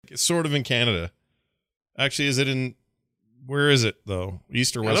sort of in Canada. Actually, is it in? Where is it though?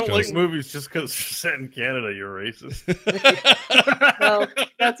 East or West Coast? I don't like movies just because it's set in Canada. You're racist. Well,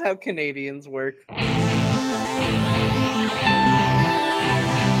 that's how Canadians work.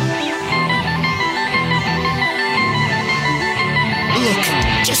 Look,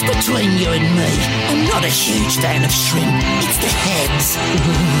 just between you and me, I'm not a huge fan of shrimp. It's the heads.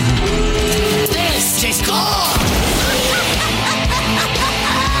 This is gone!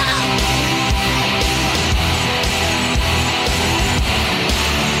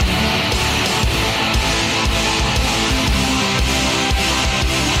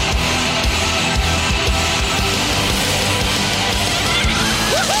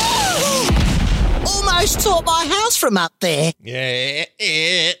 Almost tore my house from up there. Yeah.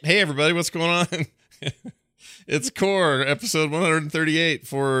 Hey, everybody. What's going on? It's Core, episode 138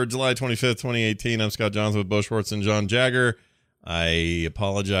 for July 25th, 2018. I'm Scott Johnson with Bo Schwartz and John Jagger. I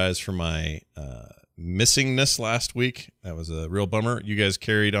apologize for my missingness last week. That was a real bummer. You guys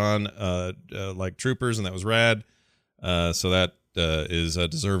carried on like troopers, and that was rad. So that is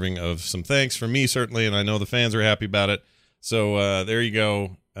deserving of some thanks from me, certainly, and I know the fans are happy about it. So there you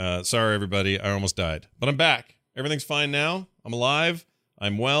go. Sorry, everybody. I almost died. But I'm back. Everything's fine now. I'm alive.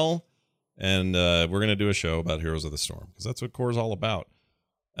 I'm well. And we're going to do a show about Heroes of the Storm, because that's what Core's all about.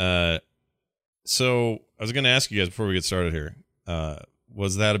 So I was going to ask you guys before we get started here.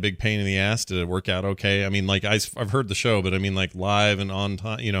 Was that a big pain in the ass? Did it work out okay? I mean, like, I've heard the show, but I mean, like, live and on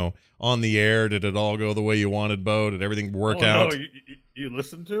time, on the air, did it all go the way you wanted, Bo? Did everything work out? No, you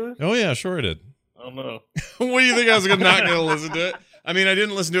listened to it? Oh, yeah, sure I did. Oh, no. What do you think I was not going to listen to it? I mean, I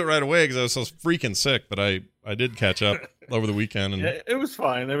didn't listen to it right away because I was so freaking sick, but I did catch up over the weekend. And yeah, it was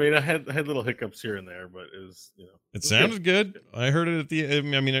fine. I mean, I had little hiccups here and there, but it was, It sounded good. I heard it at the, I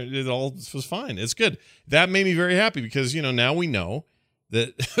mean, it all was fine. It's good. That made me very happy because, now we know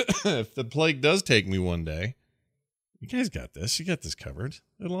that if the plague does take me one day, you guys got this. You got this covered.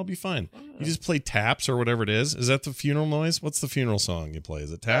 It'll all be fine. You just play taps or whatever it is. Is that the funeral noise? What's the funeral song you play?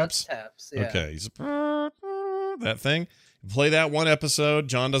 Is it taps? Taps, yeah. Okay. That thing. Play that one episode.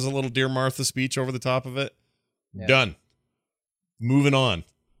 John does a little Dear Martha speech over the top of it. Yeah. Done. Moving on.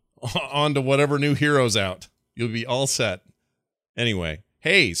 On to whatever new heroes out. You'll be all set. Anyway.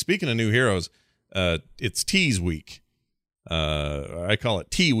 Hey, speaking of new heroes, it's Tease Week. I call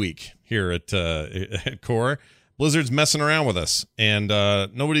it Tea Week here at Core. Blizzard's messing around with us, and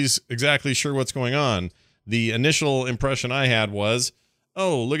nobody's exactly sure what's going on. The initial impression I had was,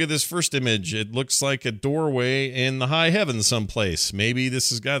 oh, look at this first image. It looks like a doorway in the high heavens someplace. Maybe this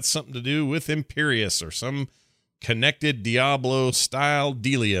has got something to do with Imperius or some connected Diablo-style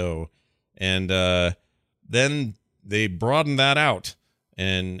dealio. And then they broadened that out.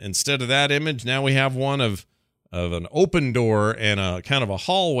 And instead of that image, now we have one of an open door and a kind of a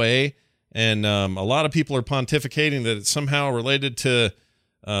hallway. And a lot of people are pontificating that it's somehow related to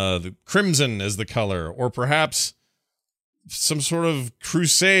the crimson as the color, or perhaps some sort of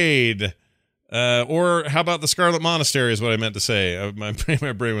crusade, or how about the Scarlet Monastery is what I meant to say. My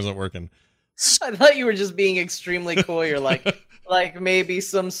brain wasn't working. I thought you were just being extremely coy, or like maybe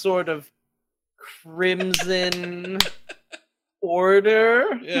some sort of crimson order.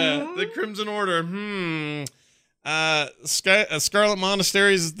 Yeah, the Crimson Order. Scarlet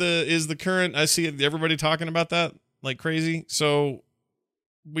Monastery is the current. I see everybody talking about that like crazy, so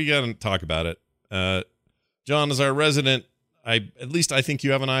we gotta talk about it. John is our resident. At least I think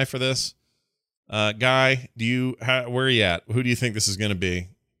you have an eye for this. Guy, where are you at? Who do you think this is going to be?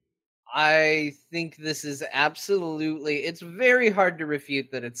 I think this is it's very hard to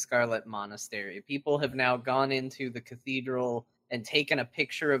refute that it's Scarlet Monastery. People have now gone into the cathedral and taken a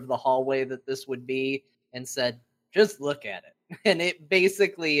picture of the hallway that this would be and said, just look at it. And it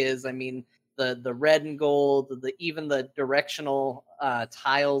basically is, I mean, the red and gold, even the directional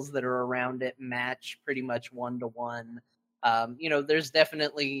tiles that are around it match pretty much 1-to-1. There's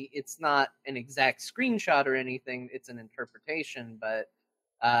definitely, it's not an exact screenshot or anything, it's an interpretation, but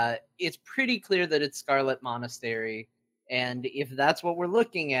it's pretty clear that it's Scarlet Monastery. And if that's what we're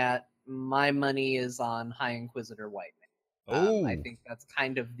looking at, my money is on High Inquisitor Whitemane. I think that's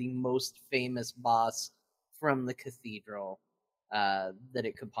kind of the most famous boss from the cathedral that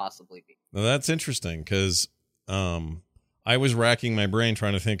it could possibly be. Well, that's interesting because I was racking my brain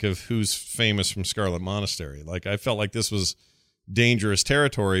trying to think of who's famous from Scarlet Monastery. Like, I felt like this was dangerous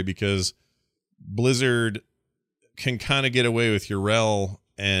territory because Blizzard can kind of get away with Yrel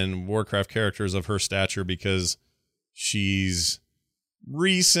and Warcraft characters of her stature because she's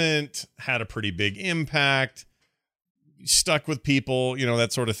recent, had a pretty big impact, stuck with people,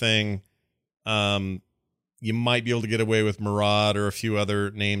 that sort of thing. you might be able to get away with Murad or a few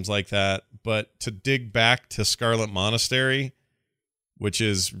other names like that. But to dig back to Scarlet Monastery, which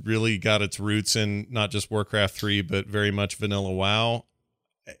is really got its roots in not just Warcraft 3, but very much vanilla WoW,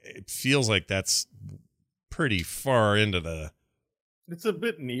 it feels like that's pretty far into the... It's a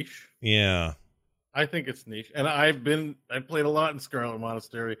bit niche. Yeah. I think it's niche. And I played a lot in Scarlet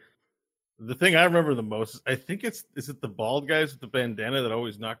Monastery. The thing I remember the most is I think is it the bald guys with the bandana that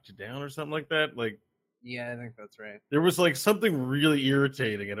always knocked you down or something like that? Like, Yeah, I think that's right. there was like something really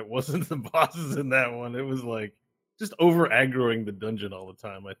irritating, and it wasn't the bosses in that one. It was like just over aggroing the dungeon all the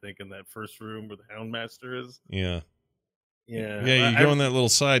time, I think, in that first room where the Houndmaster is. Yeah. Yeah. Yeah, you go in that little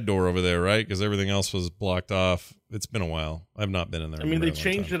side door over there, right? Because everything else was blocked off. It's been a while. I've not been in there. I mean, they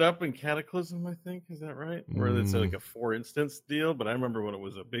changed it up in Cataclysm, I think. Is that right? Where it's like a 4-instance deal, but I remember when it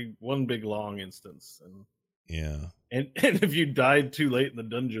was one big long instance. And yeah. And if you died too late in the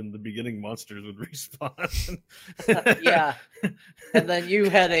dungeon, the beginning monsters would respawn. Yeah. And then you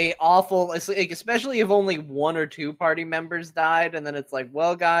had a awful, like, especially if only 1 or 2 party members died, and then it's like,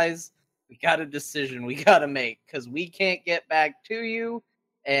 well, guys, we got a decision we got to make because we can't get back to you,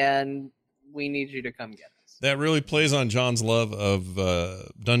 and we need you to come get us. That really plays on John's love of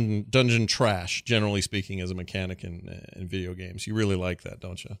dungeon trash, generally speaking, as a mechanic in video games. You really like that,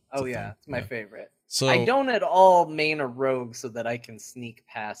 don't you? Oh, yeah. It's my favorite. So I don't at all main a rogue so that I can sneak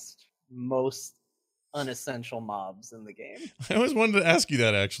past most unessential mobs in the game. I always wanted to ask you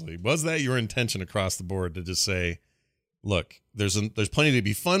that, actually. Was that your intention across the board to just say, look, there's plenty to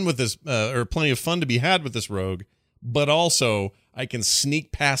be fun with this, or plenty of fun to be had with this rogue, but also I can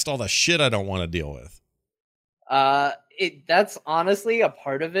sneak past all the shit I don't want to deal with? That's honestly a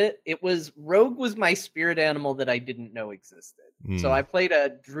part of it. Rogue was my spirit animal that I didn't know existed. So I played a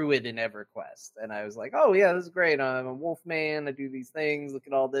druid in EverQuest, and I was like, oh yeah, this is great. I'm a wolf man. I do these things. Look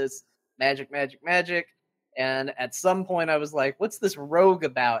at all this magic, magic, magic. And at some point I was like, what's this rogue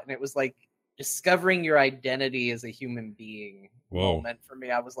about? And it was like discovering your identity as a human being moment for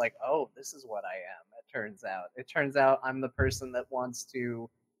me. I was like, oh, this is what I am. It turns out I'm the person that wants to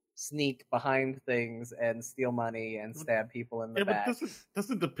sneak behind things and steal money and stab people in the back. But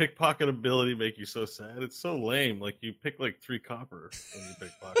doesn't the pickpocket ability make you so sad? It's so lame. Like, you pick like 3 copper when you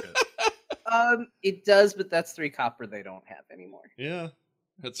pickpocket. It does, but that's 3 copper they don't have anymore. Yeah,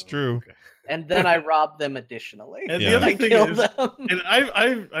 that's true. Okay. And then I rob them additionally. And Yeah. the other I thing kill is, them. and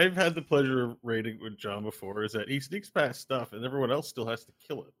I've had the pleasure of raiding with John before, is that he sneaks past stuff and everyone else still has to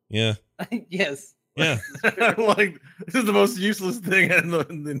kill it. Yeah. Yes. Yeah. I'm like, this is the most useless thing in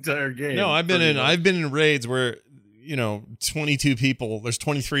the entire game. No, I've been in raids where, 22 people, there's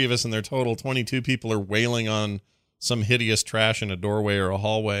 23 of us in their total, 22 people are wailing on some hideous trash in a doorway or a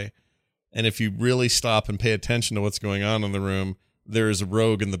hallway. And if you really stop and pay attention to what's going on in the room, there is a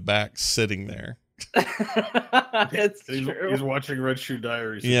rogue in the back sitting there. It's true. He's watching Red Shoe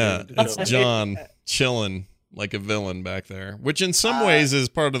Diaries. Yeah, it's John chilling like a villain back there, which in some ways is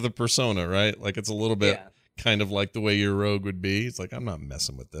part of the persona, right? Like, it's a little bit kind of like the way your rogue would be. It's like, I'm not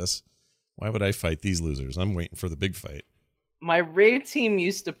messing with this. Why would I fight these losers? I'm waiting for the big fight. My raid team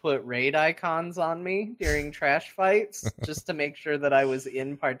used to put raid icons on me during trash fights just to make sure that I was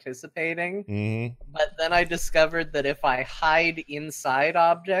in participating. Mm-hmm. But then I discovered that if I hide inside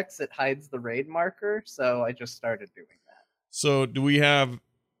objects, it hides the raid marker. So I just started doing that. So do we have...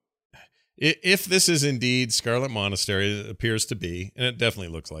 If this is indeed Scarlet Monastery, it appears to be, and it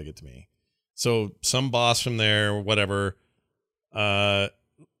definitely looks like it to me. So some boss from there, whatever. What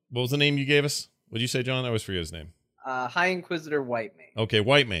was the name you gave us? What did you say, John? I always forget his name. High Inquisitor Whitemane. Okay,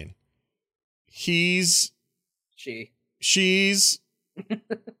 Whitemane. She's... Did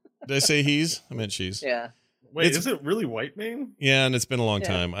I say he's? I meant she's. Yeah. Wait, is it really Whitemane? Yeah, and it's been a long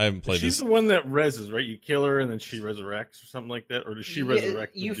time. I haven't played She's this. the one that reses, right? You kill her and then she resurrects or something like that? Or does she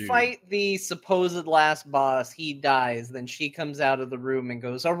resurrect the You dude? fight the supposed last boss, he dies, then she comes out of the room and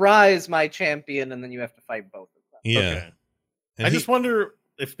goes, "Arise, my champion," and then you have to fight both of them. Yeah. Okay. And I just wonder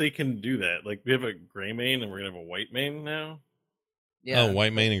if they can do that. Like, we have a Greymane and we're going to have a Whitemane now? Yeah. Oh,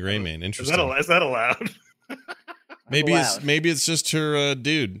 Whitemane and Greymane. Interesting. Is that allowed? Maybe it's just her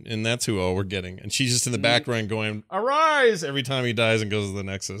dude, and that's who all we're getting. And she's just in the background going, "Arise!" every time he dies and goes to the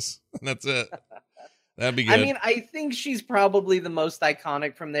Nexus. And that's it. That'd be good. I mean, I think she's probably the most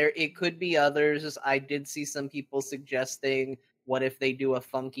iconic from there. It could be others. I did see some people suggesting, what if they do a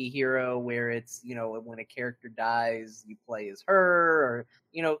funky hero where it's, when a character dies, you play as her,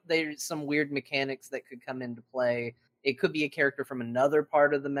 or, there's some weird mechanics that could come into play. It could be a character from another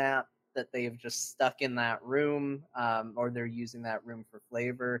part of the map that they have just stuck in that room, or they're using that room for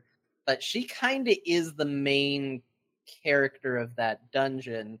flavor. But she kind of is the main character of that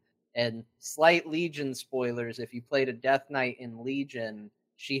dungeon. And slight Legion spoilers, if you played a Death Knight in Legion,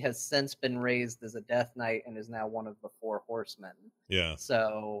 she has since been raised as a Death Knight and is now one of the 4 horsemen. Yeah.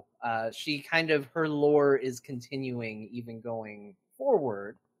 So she kind of, her lore is continuing even going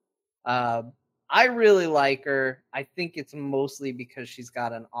forward. I really like her. I think it's mostly because she's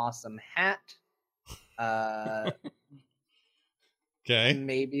got an awesome hat. Okay.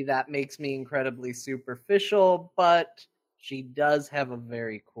 Maybe that makes me incredibly superficial, but she does have a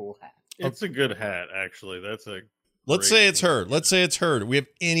very cool hat. It's a good hat, actually. That's a. Let's say it's her. Let's say it's her. Do we have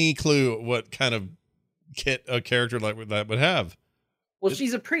any clue what kind of kit a character like that would have? Well,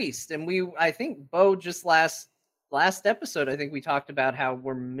 she's a priest, and I think Bo just last episode, I think we talked about how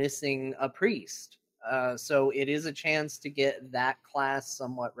we're missing a priest. So it is a chance to get that class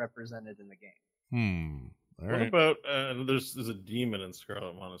somewhat represented in the game. All what right. about there's a demon in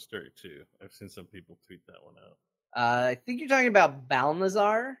Scarlet Monastery too? I've seen some people tweet that one out. I think you're talking about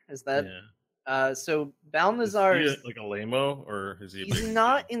Balnazar. Is that? Yeah. So Balnazar is he like a lamo, or is he? He's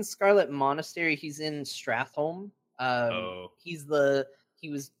not in Scarlet Monastery. He's in Strathholm. He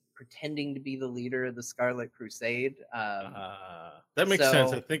was pretending to be the leader of the Scarlet Crusade. That makes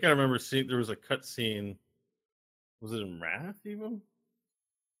sense. I think I remember seeing there was a cut scene. Was it in Wrath even?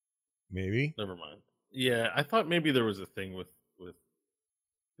 Maybe. Never mind. Yeah, I thought maybe there was a thing with.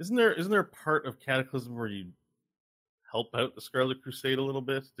 Isn't there a part of Cataclysm where you help out the Scarlet Crusade a little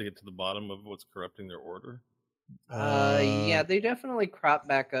bit to get to the bottom of what's corrupting their order? Yeah, they definitely crop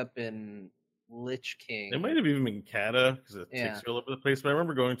back up in Lich King. It might have even been Kata because it Yeah. takes you all over the place. But I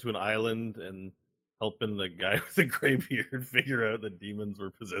remember going to an island and helping the guy with the gray beard figure out that demons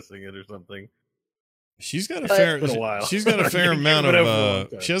were possessing it or something. She's got a But- fair. It's been a while. She's got a fair Give amount it up for a long of.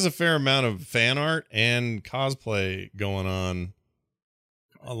 time. She has a fair amount of fan art and cosplay going on,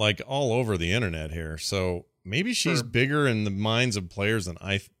 like all over the internet here. So maybe she's Sure. bigger in the minds of players than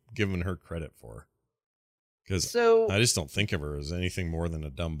I've given her credit for. Because So I just don't think of her as anything more than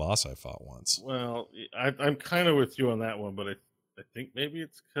a dumb boss I fought once. Well, I'm kind of with you on that one, but I think maybe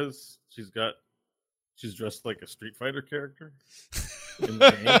it's because she's dressed like a Street Fighter character. In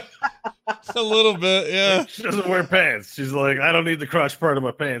the game. A little bit, yeah. She doesn't wear pants. She's like, I don't need the crotch part of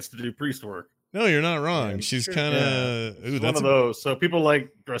my pants to do priest work. No, you're not wrong. Yeah, She's sure. kind of. It's one of those. So people like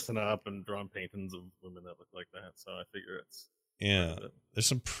dressing up and drawing paintings of women that look like that. So I figure it's Yeah. There's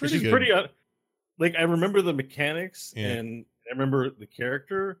some But pretty she's good. pretty like I remember the mechanics Yeah. and I remember the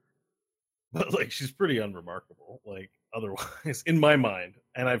character, but like she's pretty unremarkable. Like otherwise, in my mind,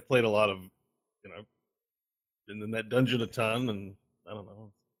 and I've played a lot of, been in that dungeon a ton, and I don't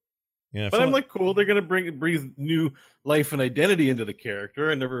know. Yeah, I But feel I'm like, cool. They're gonna breathe new life and identity into the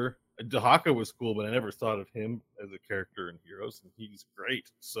character. Dahaka was cool, but I never thought of him as a character in Heroes, and he's great.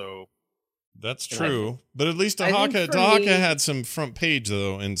 So that's And I- true. But at least I think Dahaka for me- had some front page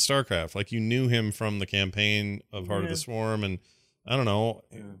though in StarCraft. Like you knew him from the campaign of Heart of Yeah. the Swarm, and I don't know.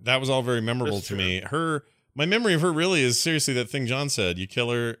 Yeah. That was all very memorable That's to true. me. My memory of her really is seriously that thing John said. You kill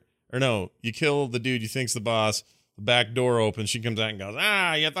her, or no, you kill the dude you think's the boss. The back door opens. She comes out and goes,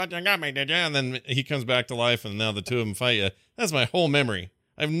 you thought you got me, did you? And then he comes back to life, and now the two of them fight you. That's my whole memory.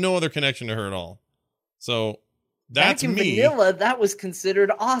 I have no other connection to her at all. So that's back in me. vanilla, that was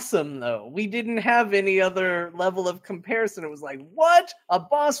considered awesome, though. We didn't have any other level of comparison. It was like, what? A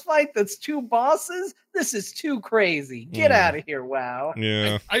boss fight that's 2 bosses? This is too crazy. Get out of here, WoW.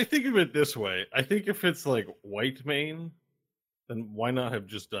 Yeah. I think of it this way. I think if it's like white mane, then why not have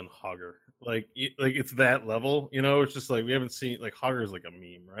just done Hogger? Like it's that level, It's just like we haven't seen like Hogger's like a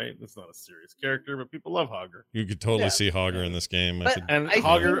meme, right? It's not a serious character, but people love Hogger. You could totally Yeah. see Hogger in this game. But- And I think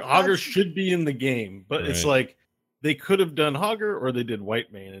Hogger that's- should be in the game, but it's Right. like they could have done Hogger or they did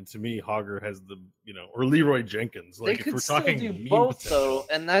white mane, and to me, Hogger has the or Leroy Jenkins. Like They if could we're still talking do meme both, potential. though,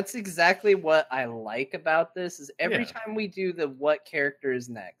 and that's exactly what I like about this. Is every Yeah. time we do the what character is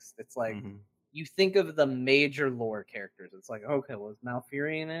next, it's like Mhm. you think of the major lore characters. It's like, okay, was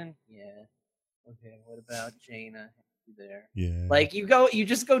Malfurion in? Yeah. Okay, what about Jaina? There. Yeah. Like you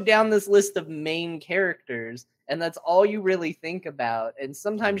just go down this list of main characters, and that's all you really think about. And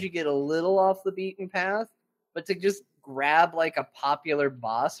sometimes you get a little off the beaten path, but to just grab like a popular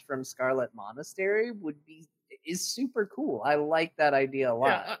boss from Scarlet Monastery is super cool. I like that idea a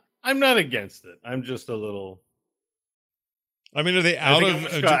lot. Yeah, I'm not against it. I'm just a little. I mean, are they I out think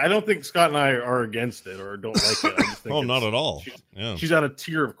of? Scott, I don't think Scott and I are against it or don't like it. I just think Oh, not it's- at all. she's- Yeah. She's at a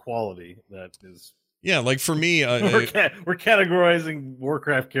tier of quality that is. Yeah, like for me, We're categorizing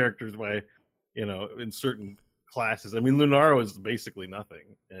Warcraft characters by, in certain classes. I mean, Lunaro is basically nothing,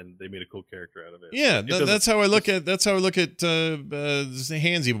 and they made a cool character out of it. Yeah, that's how I look at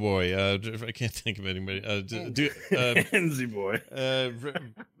Handsy Boy. I can't think of anybody. Handsy Boy.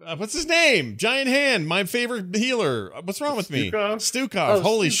 What's his name? Giant Hand, my favorite healer. What's wrong with me? Stukov. Oh,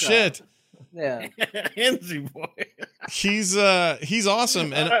 Holy Stukov. shit. Yeah. Handsy Boy. He's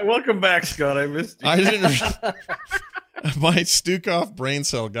awesome. And All right, welcome back, Scott. I missed you. I didn't. My Stukov brain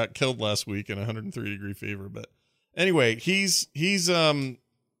cell got killed last week in 103-degree fever. But anyway, he's one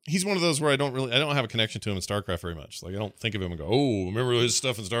of those where I don't have a connection to him in StarCraft very much. Like I don't think of him and go, oh, remember his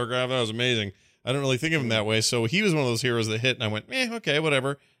stuff in StarCraft? That was amazing. I don't really think of him that way. So he was one of those heroes that hit, and I went, okay,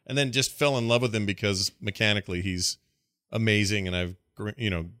 whatever, and then just fell in love with him because mechanically he's amazing, and I've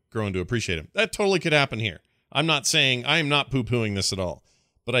grown to appreciate him. That totally could happen here. I am not poo-pooing this at all,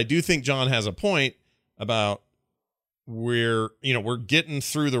 but I do think John has a point about we're getting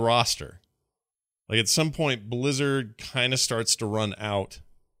through the roster. Like at some point, Blizzard kind of starts to run out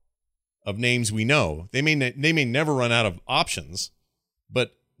of names we know. They may never run out of options,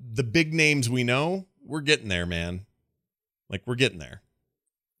 but the big names we know, we're getting there, man. Like we're getting there.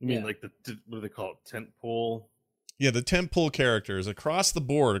 You mean like what do they call it? Tentpole? Yeah, the tentpole characters across the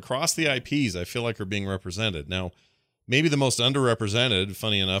board, across the IPs, I feel like are being represented. Now, maybe the most underrepresented,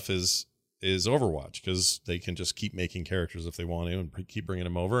 funny enough, is Overwatch, because they can just keep making characters if they want to and keep bringing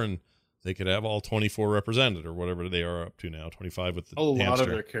them over, and they could have all 24 represented or whatever they are up to now, 25 with the hamster. A lot of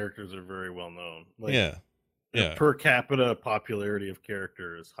their characters are very well known. Like, yeah. Per capita popularity of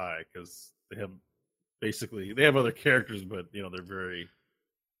character is high because they have other characters, but they're very.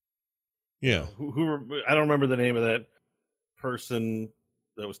 Yeah. I don't remember the name of that person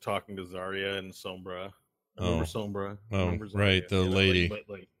that was talking to Zarya and Sombra. I remember Sombra. Zarya, right, the lady. But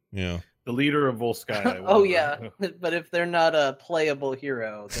yeah. The leader of Volskaya. Oh yeah, but if they're not a playable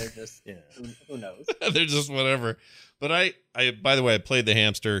hero, they're just who knows? They're just whatever. But I by the way, I played the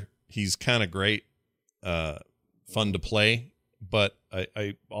hamster. He's kind of great, fun to play. But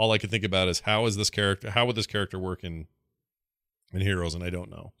I all I could think about is how would this character work in Heroes, and I don't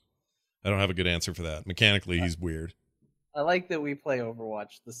know. I don't have a good answer for that. Mechanically, he's weird. I like that we play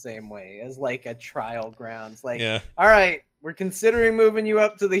Overwatch the same way, as like a trial grounds. Like, all right, we're considering moving you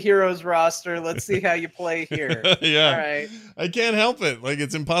up to the Heroes roster. Let's see how you play here. Yeah. All right. I can't help it. Like,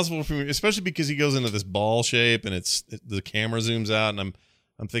 it's impossible for me, especially because he goes into this ball shape and the camera zooms out, and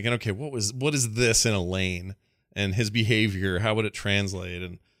I'm thinking, okay, what is this in a lane? And his behavior, how would it translate?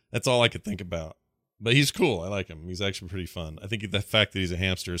 And that's all I could think about. But he's cool. I like him. He's actually pretty fun. I think the fact that he's a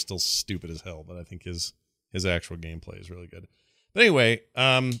hamster is still stupid as hell, but I think his actual gameplay is really good. But anyway,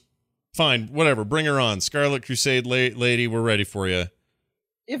 fine, whatever. Bring her on. Scarlet Crusade lady, we're ready for you.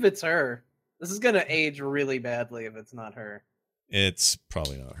 If it's her. This is going to age really badly if it's not her. It's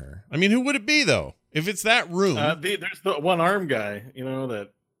probably not her. I mean, who would it be, though? If it's that room. There's the one-arm guy, that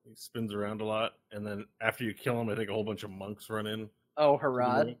he spins around a lot, and then after you kill him, I think a whole bunch of monks run in. Oh,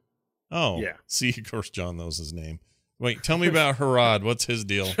 Harad? Oh, yeah. See, of course, John knows his name. Wait, tell me about Harad. What's his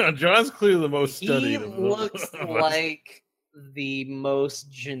deal? John's clearly the most studied. He looks like the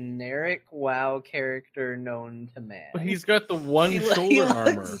most generic WoW character known to man. But he's got the one shoulder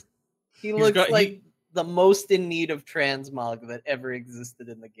armor. He looks like the most in need of transmog that ever existed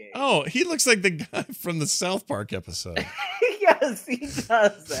in the game. Oh, he looks like the guy from the South Park episode. Yes, he does.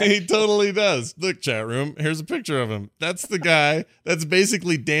 Actually. He totally does. Look, chat room, here's a picture of him. That's the guy that's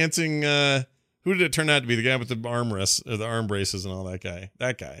basically dancing. Who did it turn out to be? The guy with the armrests, or the arm braces and all that guy.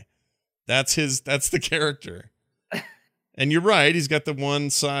 That guy. That's the character. And you're right, he's got the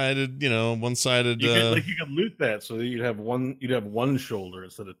one-sided. You could loot that so that you'd have one shoulder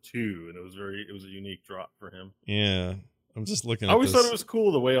instead of two, and it was a unique drop for him. Yeah. I'm just looking at I always thought it was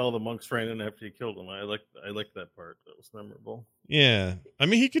cool the way all the monks ran in after you killed them. I liked that part. That was memorable. Yeah. I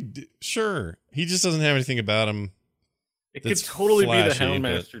mean, he could, sure. He just doesn't have anything about him. It could totally be the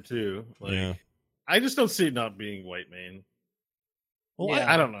Houndmaster, too. Yeah. I just don't see it not being Whitemane. Well,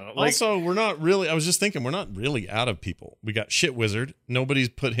 I don't know. Also, we're not really, I was just thinking, we're not really out of people. We got Shit Wizard. Nobody's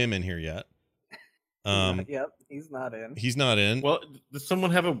put him in here yet. Yep, he's not in. He's not in. Well, does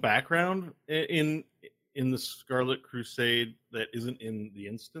someone have a background in the Scarlet Crusade that isn't in the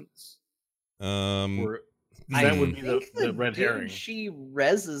instance? Or that would be the red herring. She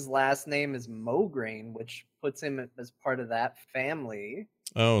Rez's last name is Mograine, which puts him as part of that family.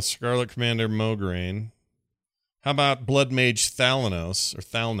 Oh, Scarlet Commander Mograine. How about Blood Mage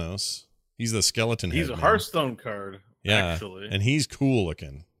Thalnos? He's the skeleton head. He's a Hearthstone card, actually. And he's cool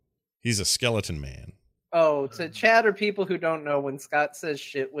looking. He's a skeleton man. Oh, to chat or people who don't know, when Scott says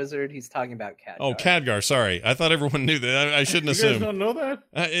Shit Wizard, he's talking about Khadgar. Oh, Khadgar, sorry. I thought everyone knew that. I shouldn't assume. You guys don't know that?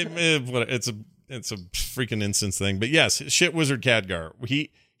 it's a freaking instance thing. But yes, shit wizard Khadgar.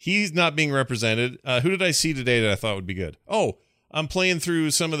 He's not being represented. Who did I see today that I thought would be good? Oh, I'm playing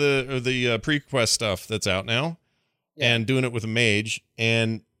through some of the pre-quest stuff that's out now, and doing it with a mage.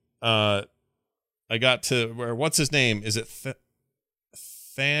 And I got to where, what's his name? Is it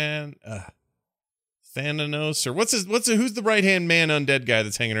Thananos, or who's the right-hand man undead guy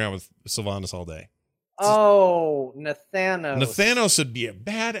that's hanging around with Sylvanas all day? Oh, Nathanos. Nathanos would be a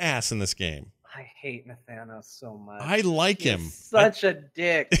badass in this game. I hate Nathanos so much. I like him. Such a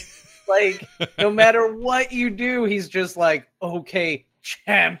dick. Like, no matter what you do, he's just like, okay,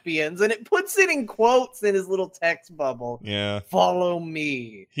 champions. And it puts it in quotes in his little text bubble. Yeah. Follow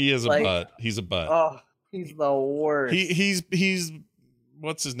me. He is like, a butt. He's a butt. Oh, he's the worst. He's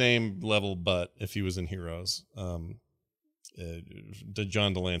what's his name level butt if he was in Heroes. John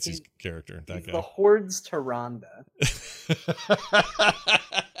Delancey's character. That guy. The Horde's Tyrande.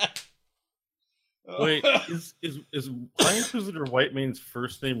 Wait, is High Inquisitor Whitemane's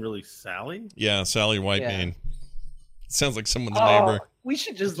first name really Sally? Yeah, Sally Whitemane. Yeah. Sounds like someone's neighbor. We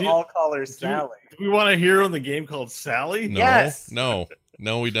should just all call her Sally. Do we want a hero in the game called Sally? No, Yes. no,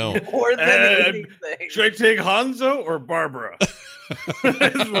 we don't. More than anything. Should I take Hanzo or Barbara?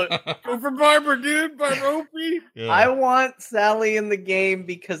 Go for Barbara, dude. Barbara Opie. Yeah. I want Sally in the game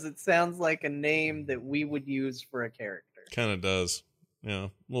because it sounds like a name that we would use for a character. Kind of does. Yeah, a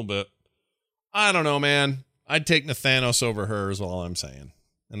little bit. I don't know, man. I'd take Nathanos over her is all I'm saying.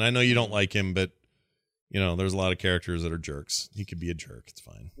 And I know you don't like him, but, there's a lot of characters that are jerks. He could be a jerk. It's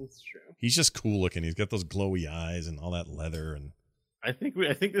fine. That's true. He's just cool looking. He's got those glowy eyes and all that leather. And I think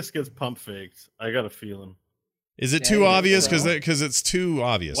this gets pump faked. I got a feeling. is it Yeah, too you obvious? think so? Because it's too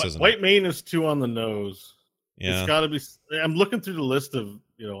obvious, isn't it? Whitemane is too on the nose. Yeah. It's got to be. I'm looking through the list of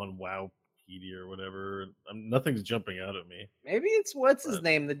on Wowpedia or whatever. Nothing's jumping out at me. Maybe it's what's his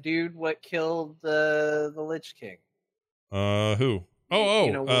name, the dude what killed the Lich King. Who?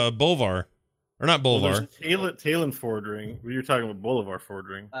 Bolvar. Or not Bolvar. Well, Talon Fordring. You're talking about Bolivar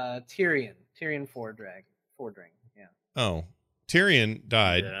Fordring. Tyrion Fordring. Yeah. Oh, Tyrion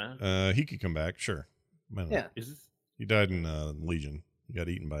died. Yeah. He could come back. Sure. Why not? Yeah. He died in Legion. He got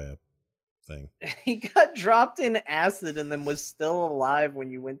eaten by a thing. He got dropped in acid and then was still alive when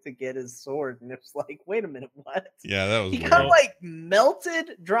you went to get his sword. And it was like, wait a minute, what? Yeah, that was He weird. got like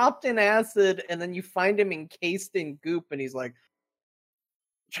melted, dropped in acid, and then you find him encased in goop, and he's like,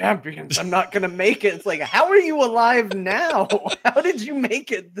 champions, I'm not gonna make it. It's like, how are you alive now? How did you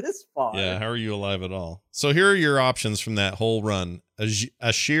make it this far? Yeah, how are you alive at all? So here are your options from that whole run.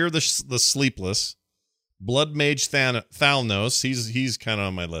 Ashir the Sleepless, Blood Mage Thalnos. He's kind of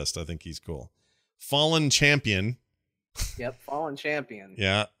on my list. I think he's cool. Fallen Champion. Yep, fallen champion.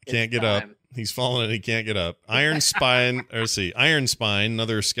 Yeah, It's can't get up. time. He's fallen and he can't get up. Iron Spine, Iron Spine,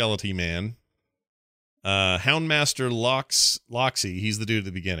 another skeleton man. Houndmaster Loxy, he's the dude at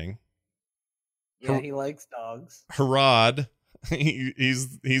the beginning. Yeah, he likes dogs. Harad,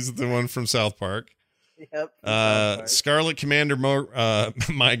 he's the one from South Park. Yep. Scarlet Commander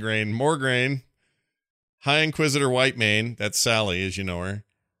Morgraine, High Inquisitor Whitemane, that's Sally, as you know her.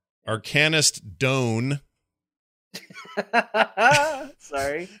 Arcanist Doan.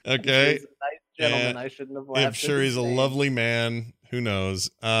 Sorry. Okay. He's a nice gentleman. I shouldn't have laughed. I'm sure he's a lovely man. Who knows?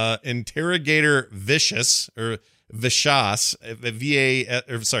 Interrogator Vicious or Vishas,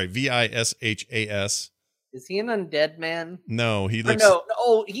 Vishas. Is he an undead man? No, he Or looks. no.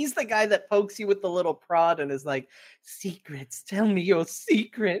 Oh, he's the guy that pokes you with the little prod and is like, secrets, tell me your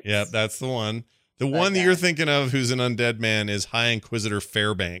secrets. Yeah, that's the one. The That one that guy. you're thinking of who's an undead man is High Inquisitor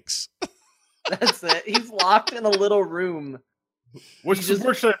Fairbanks. That's it. He's locked in a little room. Which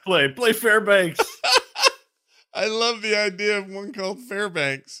support should I play? Play Fairbanks. I love the idea of one called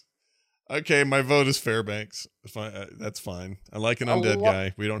Fairbanks. Okay, my vote is Fairbanks. Fine, that's fine. I like an undead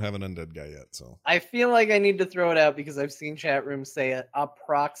guy. We don't have an undead guy yet, so. I feel like I need to throw it out because I've seen chat rooms say it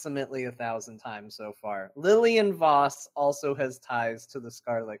approximately 1,000 times so far. Lillian Voss also has ties to the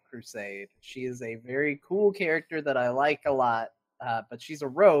Scarlet Crusade. She is a very cool character that I like a lot, but she's a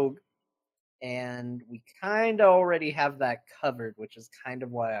rogue, and we kind of already have that covered, which is kind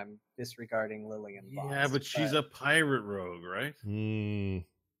of why I'm disregarding Lillian Voss. Yeah, but she's a pirate rogue, right?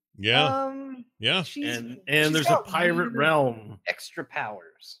 Yeah. Yeah. She's, And she's there's a got pirate weird realm. extra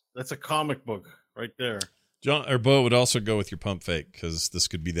powers. That's a comic book right there. John or Bo would also go with your pump fake because this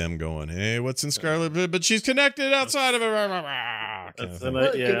could be them going, "Hey, what's in Scarlet? But she's connected outside of it." That's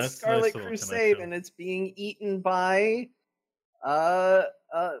Look, yeah, it's that's a Scarlet nice little Crusade, connection. and it's being eaten by a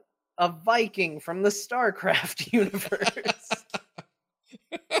Viking from the StarCraft universe.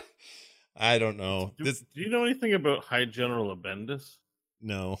 I don't know. Do you know anything about High General Abendis?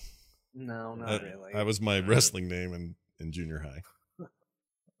 No. No, not really. That was my wrestling name in junior high.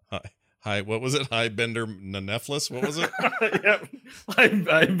 Hi, what was it? Hi, Bender Nephilis? What was it? Yep. I'm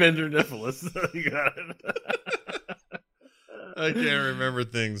Bender Nephilis. You got it. I can't remember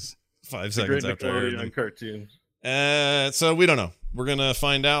things 5 seconds Great after I heard Nickelodeon them. cartoon. So we don't know. We're going to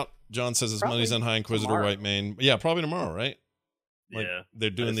find out. John says his Probably money's on High Inquisitor tomorrow. White Mane. Yeah, probably tomorrow, right? Like, Yeah. They're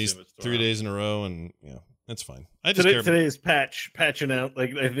doing these assume it's 3 tomorrow. days in a row, and yeah, that's fine. I just care. Today is patching out.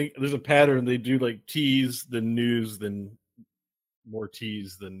 Like, I think there's a pattern. They do like tease, then news, then more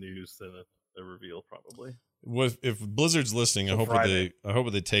tease, then news, then a reveal, probably. If Blizzard's listening, I So hope Friday.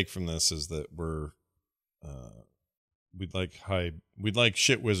 what they take from this is that we'd like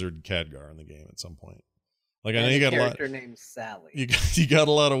shit wizard Khadgar in the game at some point. Like, I know And you a got a lot. character named Sally. You got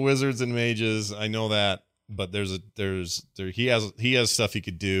a lot of wizards and mages. I know that, but he has stuff he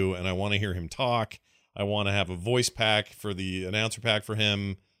could do, and I want to hear him talk. I want to have a voice pack for the announcer pack for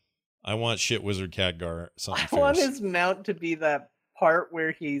him. I want shit wizard Khadgar. Something I want fierce. his mount to be that part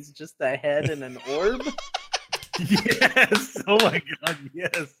where he's just a head and an orb. Yes. Oh my god.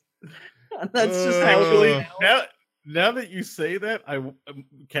 Yes. And that's just Actually, how now that you say that,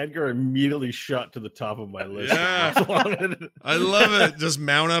 Khadgar immediately shot to the top of my list. Yeah. I love it. Just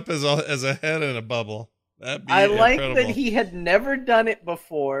mount up as a head in a bubble. That'd be I like incredible. that he had never done it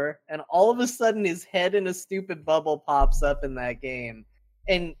before, and all of a sudden his head in a stupid bubble pops up in that game.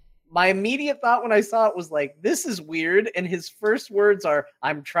 And my immediate thought when I saw it was like, this is weird. And his first words are,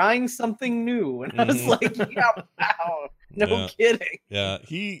 I'm trying something new. And I was like, yeah, wow. No Yeah. kidding. Yeah,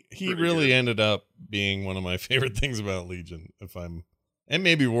 he Pretty really good. ended up being one of my favorite things about Legion, and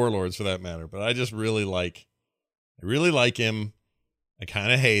maybe Warlords for that matter. But I just really like him. I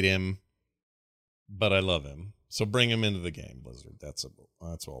kind of hate him, but I love him. So bring him into the game, Blizzard. That's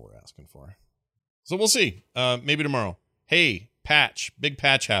all we're asking for. So we'll see. Maybe tomorrow. Hey, patch. Big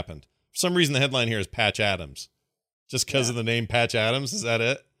patch happened. For some reason, the headline here is Patch Adams. Just because of the name Patch Adams? Is that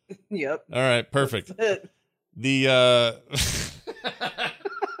it? Yep. All right, perfect. That's it. The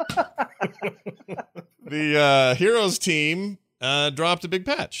Heroes team dropped a big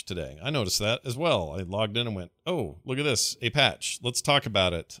patch today. I noticed that as well. I logged in and went, oh, look at this, a patch. Let's talk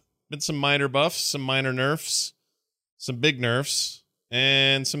about it. Been some minor buffs, some minor nerfs, some big nerfs,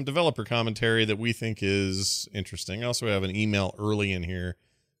 and some developer commentary that we think is interesting. I also have an email early in here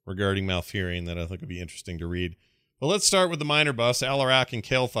regarding Malfurion that I think would be interesting to read. But let's start with the minor buffs. Alarak and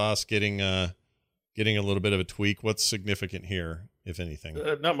Kael'thas getting a little bit of a tweak. What's significant here, if anything?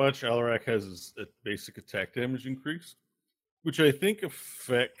 Not much. Alarak has his basic attack damage increased, which I think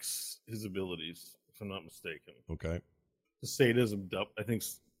affects his abilities, if I'm not mistaken. Okay. The sadism,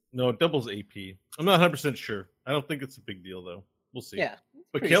 it doubles AP. I'm not 100% sure. I don't think it's a big deal, though. We'll see. Yeah.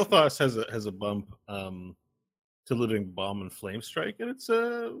 But pretty Kael'thas has a bump to Living Bomb and Flame Strike, and it's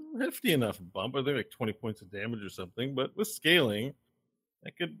a hefty enough bump. I think like 20 points of damage or something. But with scaling,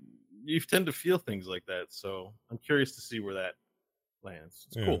 you tend to feel things like that. So I'm curious to see where that lands.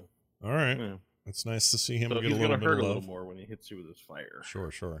 It's cool. All right. Yeah. It's nice to see him So get a he's little gonna bit hurt of a love. little more when he hits you with his fire.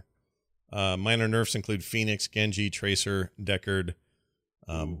 Sure. Minor nerfs include Phoenix, Genji, Tracer, Deckard,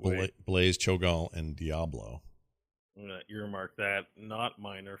 Blaze, Cho'Gall, and Diablo. I'm gonna earmark that. Not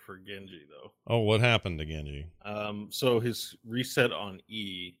minor for Genji though. Oh, what happened to Genji? So his reset on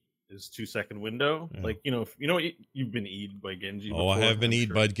E is 2-second window. Yeah. Like you've been E'd by Genji. Oh, I before, have been I'm E'd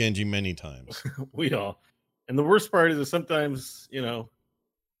sure. by Genji many times. We all. And the worst part is that sometimes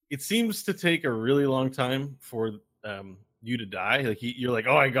it seems to take a really long time for you to die. Like you're like,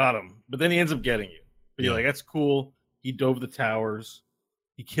 oh, I got him, but then he ends up getting you. But you're Yeah. like, that's cool. He dove the towers.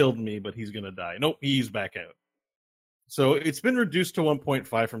 He killed me, but he's gonna die. Nope, he's back out. So it's been reduced to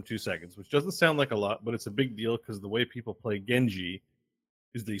 1.5 from 2 seconds, which doesn't sound like a lot, but it's a big deal because the way people play Genji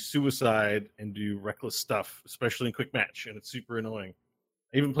is they suicide and do reckless stuff, especially in quick match, and it's super annoying.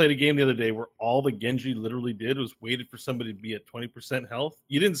 I even played a game the other day where all the Genji literally did was waited for somebody to be at 20% health.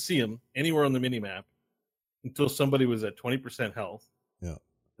 You didn't see him anywhere on the minimap until somebody was at 20% health. Yeah.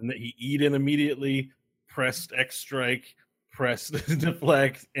 And that he E'd in immediately, pressed X strike, pressed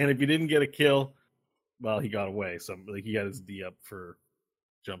deflect, and if he didn't get a kill, well, he got away. So he got his D up for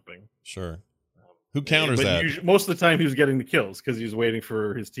jumping. Sure. Who counters But that? most of the time, he was getting the kills because he was waiting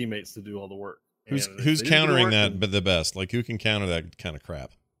for his teammates to do all the work. Who's And if they didn't do the countering work, that then- but the best? Like, who can counter that kind of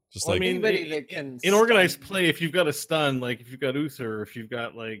crap? Just Well, like, I mean, Anybody that can in organized stun. play, if you've got a stun, like if you've got Uther, if you've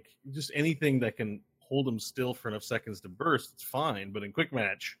got like just anything that can hold him still for enough seconds to burst, it's fine. But in quick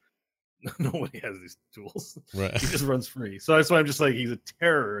match, nobody has these tools. right. He just runs free. So that's why I'm just like, he's a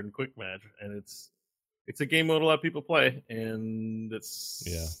terror in quick match, and it's a game mode a lot of people play, and it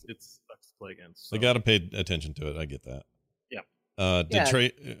sucks to play against. They So. got to pay attention to it. I get that. Yeah. Go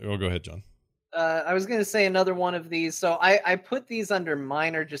ahead, John. I was going to say another one of these. So I put these under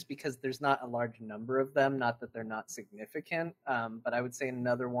minor just because there's not a large number of them. Not that they're not significant, but I would say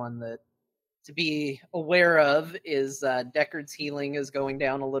another one that to be aware of is Deckard's healing is going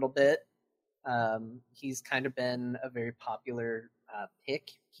down a little bit. He's kind of been a very popular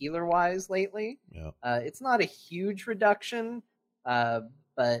pick healer-wise lately. Yeah. It's not a huge reduction,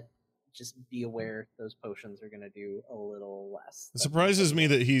 but just be aware those potions are going to do a little less. It surprises me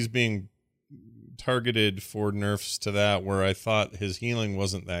that he's being targeted for nerfs to that, where I thought his healing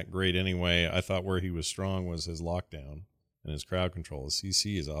wasn't that great anyway. I thought where he was strong was his lockdown and his crowd control. His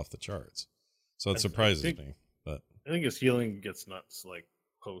CC is off the charts. So it surprises me. But I think his healing gets nuts like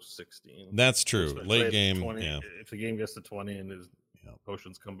post 16. That's true. Especially Late at game, 20, yeah. If the game gets to 20 and his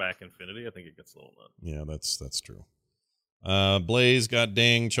potions come back infinity, I think it gets a little nuts. Yeah, that's true. Blaze got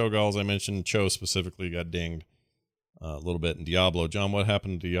dinged. Cho'Gall, as I mentioned, Cho specifically got dinged a little bit in Diablo. John, what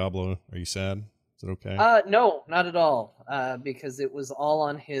happened to Diablo? Are you sad? Is it okay? No, not at all. Because it was all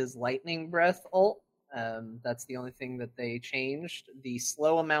on his lightning breath ult. That's the only thing that they changed. The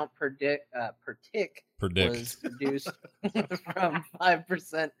slow amount per tick was reduced from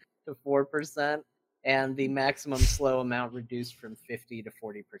 5% to 4%, and the maximum slow amount reduced from 50 to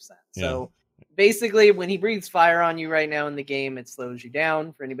 40%. So basically, when he breathes fire on you right now in the game, it slows you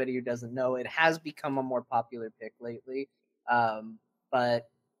down. For anybody who doesn't know, it has become a more popular pick lately, but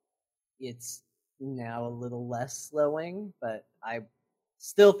it's now a little less slowing. But I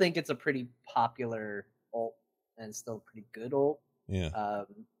still think it's a pretty popular ult and still a pretty good ult. Yeah.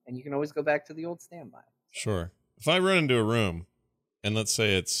 And you can always go back to the old standby. Sure. If I run into a room and let's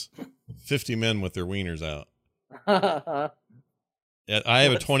say it's 50 men with their wieners out, I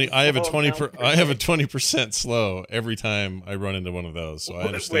have a 20% slow every time I run into one of those. So I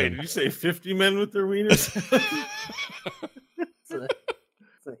understand. Wait, did you say 50 men with their wieners?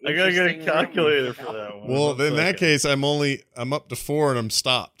 I gotta get a calculator for that one. Well, in that case, I'm up to 4 and I'm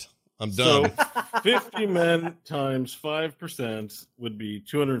stopped. I'm done. So 50 men times 5% would be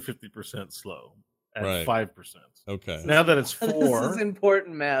 250% slow at Right. 5%. Okay. Now that it's 4, This is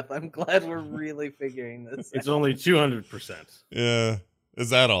important math. I'm glad we're really figuring this it's out. only 200%. Yeah.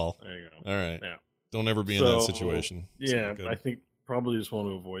 Is that all? There you go. All right. Yeah. Don't ever be in that situation. It's Yeah, not good. I think probably just want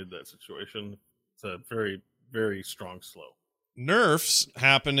to avoid that situation. It's a very, very strong slow. Nerfs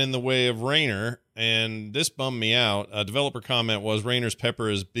happen in the way of Raynor, and this bummed me out. A developer comment was Raynor's pepper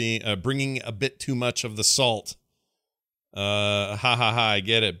is bringing a bit too much of the salt. I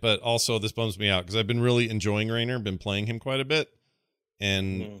get it, but also this bums me out because I've been really enjoying Raynor, been playing him quite a bit,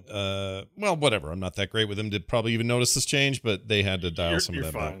 and well, whatever. I'm not that great with him to probably even notice this change, but they had to dial some of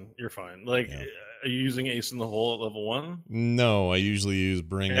that back. You're fine. Like, are you using Ace in the Hole at level 1? No, I usually use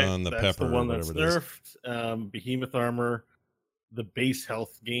Bring on the that's Pepper. The one or that's whatever it is. nerfed. Behemoth armor. The base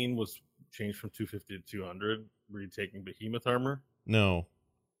health gain was changed from 250 to 200. Were you taking Behemoth armor? No.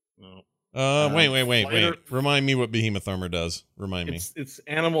 No. Wait. Remind me what Behemoth armor does. Remind me. It's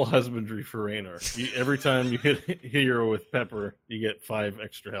animal husbandry for Raynor. Every time you hit a hero with Pepper, you get 5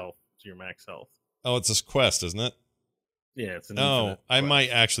 extra health to your max health. Oh, it's a quest, isn't it? Yeah, it's an Oh, I quest. might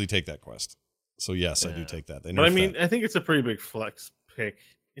actually take that quest. So yes, I do take that. But I mean, I think it's a pretty big flex pick.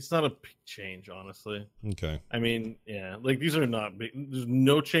 It's not a big change, honestly. Okay. I mean, yeah, like these are not big. There's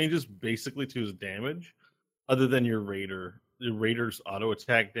no changes basically to his damage, other than your Raider. The Raider's auto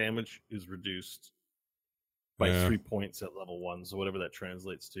attack damage is reduced by 3 points at level 1, so whatever that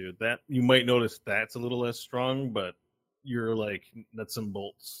translates to. That you might notice that's a little less strong, but you're like nuts and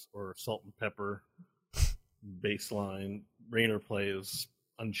bolts or salt and pepper baseline Raynor play is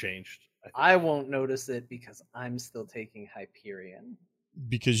unchanged. I won't notice it because I'm still taking Hyperion.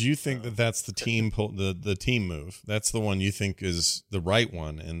 Because you think that's the team the team move. That's the one you think is the right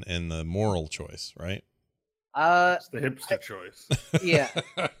one and the moral choice, right? It's the hipster choice. Yeah,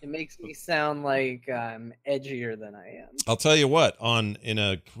 it makes me sound like I'm edgier than I am. I'll tell you what, in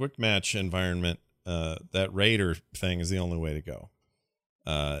a quick match environment, that Raider thing is the only way to go.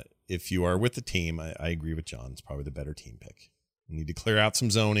 If you are with the team, I agree with John. It's probably the better team pick. You need to clear out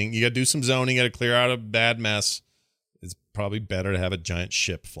some zoning. You got to do some zoning. You got to clear out a bad mess. It's probably better to have a giant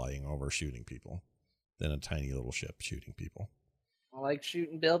ship flying over shooting people than a tiny little ship shooting people. I like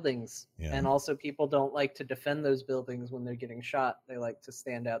shooting buildings. Yeah. And also people don't like to defend those buildings when they're getting shot. They like to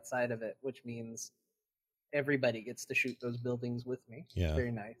stand outside of it, which means everybody gets to shoot those buildings with me. Yeah.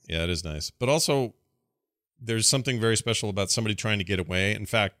 Very nice. Yeah, it is nice. But also, there's something very special about somebody trying to get away. In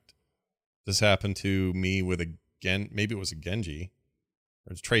fact, this happened to me with maybe it was a Genji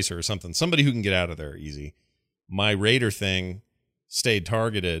or a Tracer or something. Somebody who can get out of there easy. My Raider thing stayed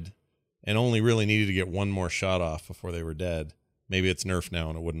targeted and only really needed to get one more shot off before they were dead. Maybe it's nerfed now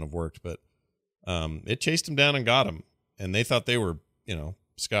and it wouldn't have worked, but it chased him down and got him. And they thought they were,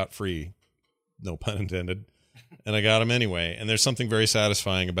 scot-free, no pun intended. And I got him anyway. And there's something very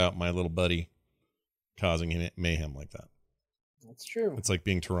satisfying about my little buddy causing mayhem like that. That's true. It's like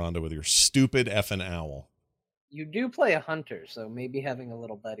being Tyrande with your stupid effing owl. You do play a hunter, so maybe having a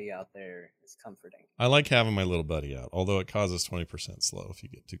little buddy out there is comforting. I like having my little buddy out, although it causes 20% slow if you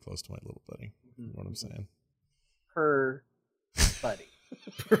get too close to my little buddy. You know what I'm saying? Per buddy.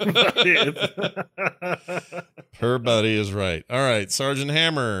 Per buddy is right. All right, Sergeant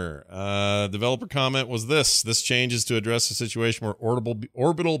Hammer. Developer comment was this. This change is to address a situation where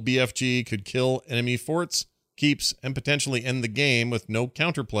orbital BFG could kill enemy forts, keeps, and potentially end the game with no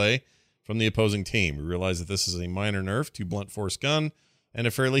counterplay from the opposing team. We realize that this is a minor nerf to blunt force gun and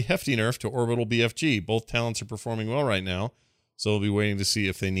a fairly hefty nerf to orbital BFG. Both talents are performing well right now, so we'll be waiting to see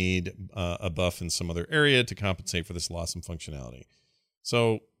if they need a buff in some other area to compensate for this loss in functionality.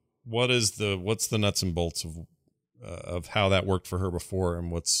 So what's the nuts and bolts of how that worked for her before,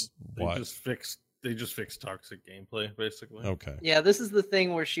 and They just fixed toxic gameplay, basically. Okay. Yeah, this is the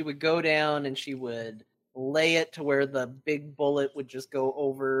thing where she would go down and she would lay it to where the big bullet would just go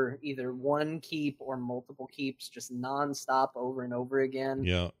over either one keep or multiple keeps, just nonstop over and over again.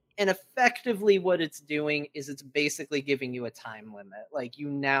 Yeah. And effectively what it's doing is it's basically giving you a time limit. Like, you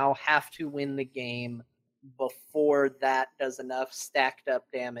now have to win the game before that does enough stacked up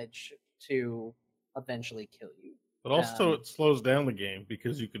damage to eventually kill you. But also it slows down the game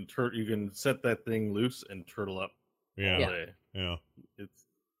because you can set that thing loose and turtle up. Yeah.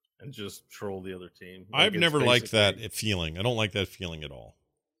 And just troll the other team. I've never liked that feeling. I don't like that feeling at all.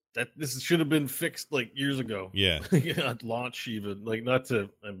 This should have been fixed like years ago. Yeah. At launch even. Like, not to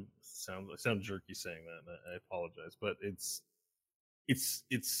I sound jerky saying that, and I apologize, but it's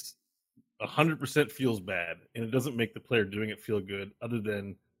 100% feels bad, and it doesn't make the player doing it feel good, other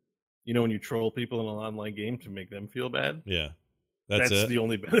than, when you troll people in an online game to make them feel bad. Yeah. That's it. the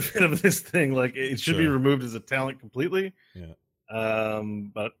only benefit of this thing. Like, it should be removed as a talent completely. Yeah.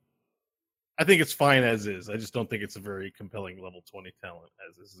 But I think it's fine as is. I just don't think it's a very compelling level 20 talent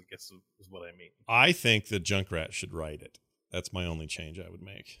as is, I guess is what I mean. I think that Junkrat should write it. That's my only change I would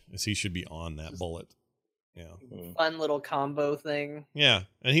make, is he should be on that bullet. Yeah. Fun little combo thing. Yeah.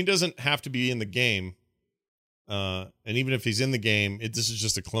 And he doesn't have to be in the game. And even if he's in the game, this is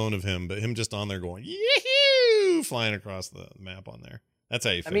just a clone of him, but him just on there going, yee-hoo, flying across the map on there. That's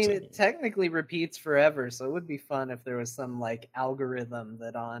how you fix it. It technically repeats forever, so it would be fun if there was some like algorithm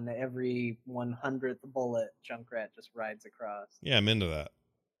that on every 100th bullet, Junkrat just rides across. Yeah, I'm into that.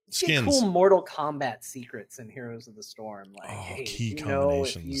 Skins. Cool Mortal Kombat secrets in Heroes of the Storm. Like, hey, key if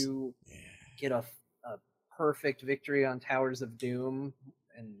combinations. you get a perfect victory on Towers of Doom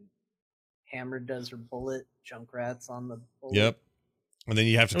and Hammer does her bullet, Junkrat's on the bullet. Yep. And then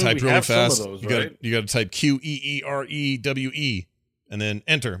you have to type really fast. Those, you got to type QEEREWE and then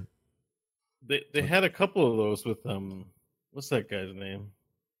enter. They had a couple of those with what's that guy's name?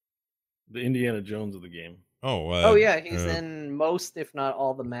 The Indiana Jones of the game. Oh yeah, he's in most, if not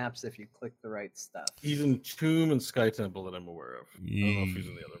all, the maps if you click the right stuff. He's in Tomb and Sky Temple that I'm aware of. I don't know if he's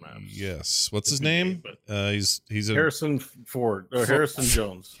in the other maps. Yes. What's his name? He's a Harrison Ford or Harrison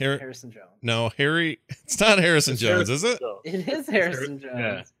Jones. Harrison Jones. No, Harry. It's not Harrison Jones, is it? It is Harrison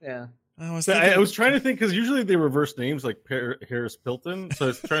Jones. Yeah. I was trying to think, because usually they reverse names like Harris Pilton, so I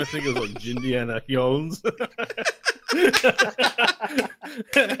was trying to think of like Jindiana Jones.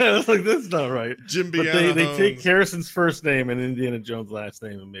 I was like, that's not right. But they take Harrison's first name and Indiana Jones' last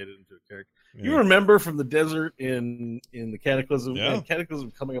name and made it into a character. Yeah. You remember from the desert in the Cataclysm? Yeah.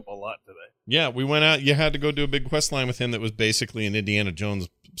 Cataclysm coming up a lot today. Yeah, we went out. You had to go do a big quest line with him that was basically an Indiana Jones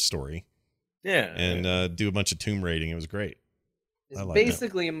story. Yeah. And do a bunch of tomb raiding. It was great. It's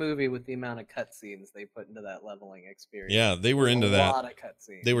basically a movie with the amount of cutscenes they put into that leveling experience. Yeah, they were into that. A lot of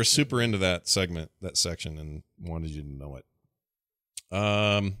cutscenes. They were super into that section, and wanted you to know it.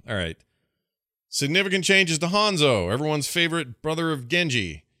 All right. Significant changes to Hanzo, everyone's favorite brother of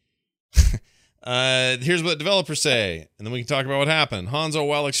Genji. Here's what developers say, and then we can talk about what happened. Hanzo,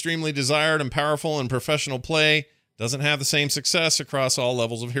 while extremely desired and powerful in professional play, doesn't have the same success across all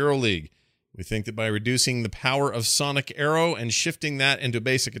levels of Hero League. We think that by reducing the power of Sonic Arrow and shifting that into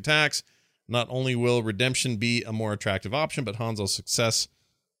basic attacks, not only will Redemption be a more attractive option, but Hanzo's success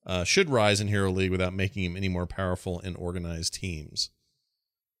should rise in Hero League without making him any more powerful in organized teams.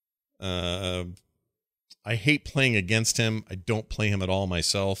 I hate playing against him. I don't play him at all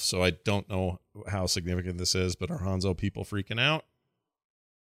myself, so I don't know how significant this is, but are Hanzo people freaking out?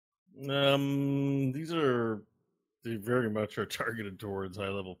 They very much are targeted towards high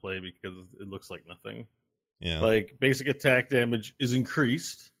level play because it looks like nothing. Yeah. Like basic attack damage is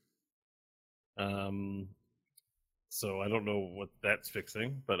increased. So I don't know what that's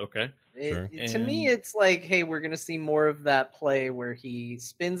fixing, but okay. Sure. To me, And- it's like, hey, we're gonna see more of that play where he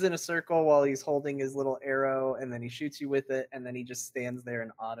spins in a circle while he's holding his little arrow, and then he shoots you with it, and then he just stands there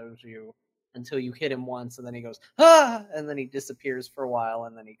and autos you until you hit him once, and then he goes ah, and then he disappears for a while,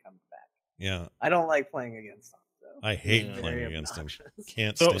 and then he comes back. Yeah. I don't like playing against him. I hate Yeah. playing Very against him. obnoxious.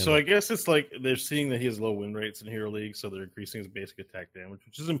 Can't So, stand so I it. guess it's like they're seeing that he has low win rates in Hero League, so they're increasing his basic attack damage,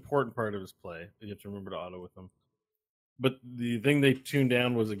 which is an important part of his play. You have to remember to auto with him. But the thing they tuned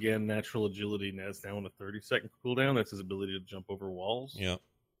down was, again, natural agility, and that's now on a 30-second cooldown. That's his ability to jump over walls. Yeah.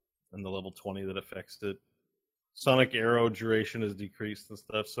 And the level 20 that affects it. Sonic Arrow duration is decreased and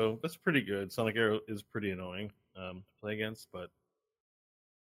stuff, so that's pretty good. Sonic Arrow is pretty annoying to play against, but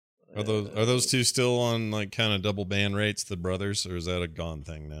Are those two still on like kind of double ban rates, the brothers, or is that a gone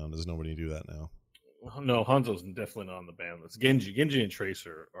thing now? Does nobody do that now? No, Hanzo's definitely not on the ban list. Genji and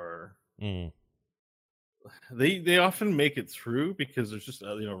Tracer are. Mm. They often make it through because there's just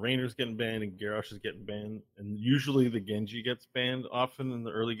Rainer's getting banned and Garrosh is getting banned, and usually the Genji gets banned often in the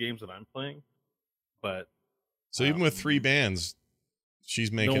early games that I'm playing. But So even with 3 bans,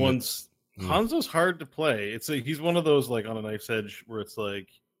 she's making no one's Mm. Hanzo's hard to play. He's one of those like on a knife's edge where it's like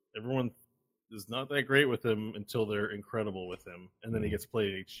everyone is not that great with him until they're incredible with him, and then he gets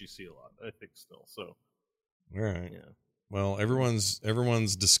played at HGC a lot. I think still. So All right. yeah. Well,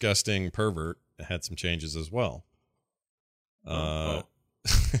 everyone's disgusting pervert had some changes as well.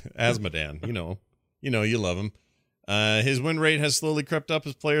 Asmodan, you love him. His win rate has slowly crept up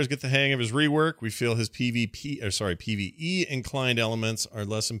as players get the hang of his rework. We feel his PvE inclined elements are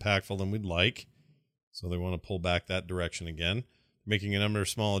less impactful than we'd like, so they want to pull back that direction again. Making a number of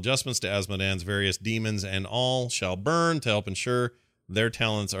small adjustments to Asmodan's various demons and all shall burn to help ensure their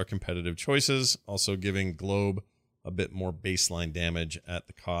talents are competitive choices, also giving Globe a bit more baseline damage at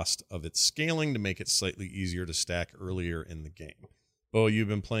the cost of its scaling to make it slightly easier to stack earlier in the game. Bo, you've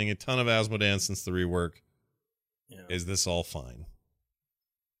been playing a ton of Asmodan since the rework. Yeah. Is this all fine?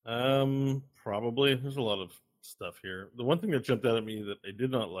 Probably. There's a lot of stuff here. The one thing that jumped out at me that I did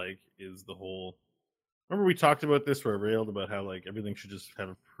not like is the whole. Remember we talked about this where I railed about how like everything should just have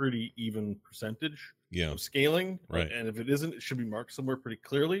a pretty even percentage Yeah. of scaling, Right. And if it isn't, it should be marked somewhere pretty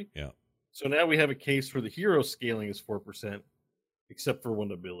clearly. Yeah. So now we have a case where the hero scaling is 4%, except for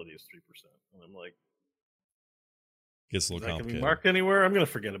one ability is 3%. And I'm like, Gets a is little that going to be complicated. marked anywhere? I'm going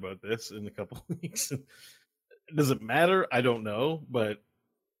to forget about this in a couple of weeks. Does it matter? I don't know, but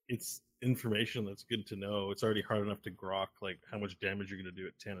it's information that's good to know. It's already hard enough to grok like how much damage you're going to do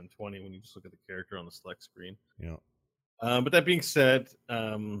at 10 and 20 when you just look at the character on the select screen. Yeah. But that being said,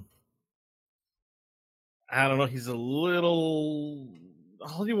 I don't know. He's a little.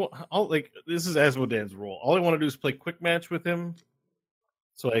 This is Asmodan's role. All I want to do is play quick match with him,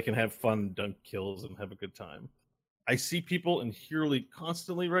 so I can have fun dunk kills and have a good time. I see people in Hero League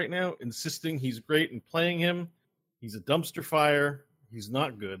constantly right now insisting he's great and playing him. He's a dumpster fire. He's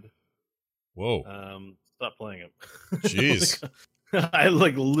not good. Whoa. Stop playing him. Jeez. I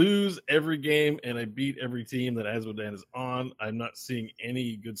lose every game and I beat every team that Asmodan is on. I'm not seeing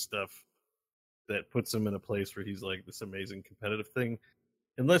any good stuff that puts him in a place where he's like this amazing competitive thing.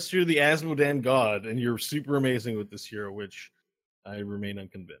 Unless you're the Asmodan god and you're super amazing with this hero, which I remain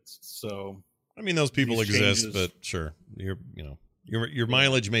unconvinced. So I mean, those people these exist, changes- but sure. Your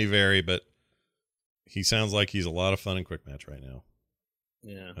mileage may vary, but he sounds like he's a lot of fun in quick match right now.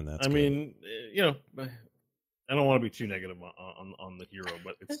 yeah, And that's I good. mean, I don't want to be too negative on the hero,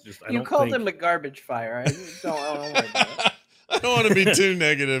 but it's just I You don't called think... him a garbage fire. I don't worry about it. I don't want to be too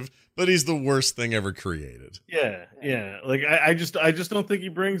negative, but he's the worst thing ever created. Yeah. Like I just don't think he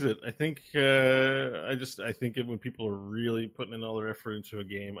brings it. I think I think when people are really putting in all their effort into a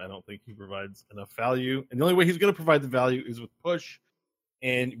game, I don't think he provides enough value. And the only way he's going to provide the value is with push.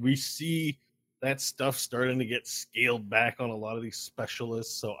 And we see that stuff starting to get scaled back on a lot of these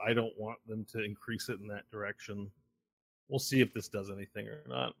specialists. So I don't want them to increase it in that direction. We'll see if this does anything or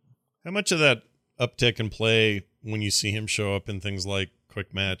not. How much of that uptick in play when you see him show up in things like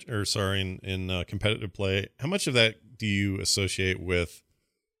quick match in competitive play, how much of that do you associate with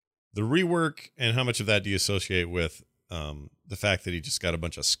the rework, and how much of that do you associate with the fact that he just got a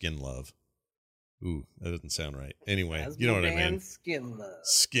bunch of skin love? Ooh, that doesn't sound right. Anyway, you know what I mean. Skin love.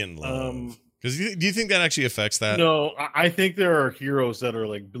 Skin love. Because do you think that actually affects that? No, I think there are heroes that are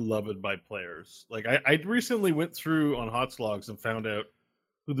like beloved by players. Like I recently went through on Hotslogs and found out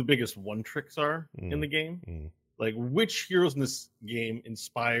who the biggest one tricks are in the game. Like which heroes in this game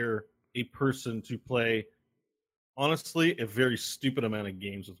inspire a person to play honestly a very stupid amount of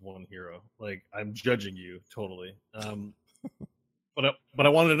games with one hero. Like, I'm judging you totally. But I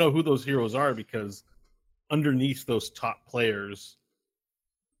wanted to know who those heroes are, because underneath those top players,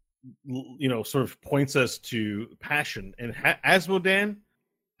 sort of points us to passion. And Asmodan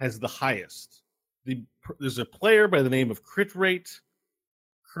has the highest. There's a player by the name of Crit Rate.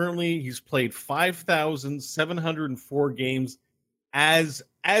 Currently, he's played 5,704 games as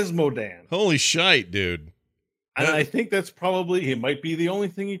Asmodan. Holy shite, dude. And I think that's probably, it might be the only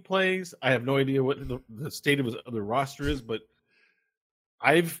thing he plays. I have no idea what the state of his other roster is, but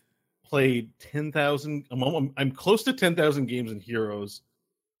I've played 10,000. I'm close to 10,000 games in Heroes,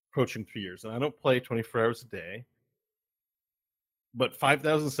 approaching 3 years. And I don't play 24 hours a day. But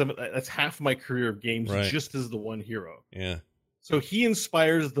 5,007, that's half my career of games just as the one hero. Yeah. So he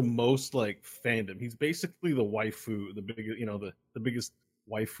inspires the most like fandom. He's basically the waifu, the biggest, the biggest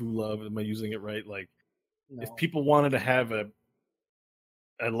waifu love. Am I using it right? Like, No. if people wanted to have a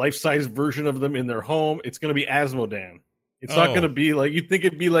life-size version of them in their home, it's going to be Asmodan. It's not going to be like, you'd think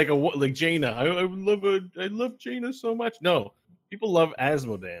it'd be like Jaina. I love Jaina so much. No, people love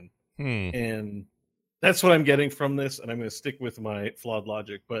Asmodan. And that's what I'm getting from this. And I'm going to stick with my flawed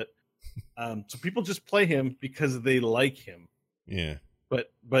logic. But so people just play him because they like him. Yeah.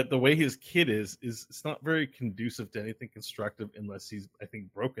 But the way his kid is it's not very conducive to anything constructive unless he's, I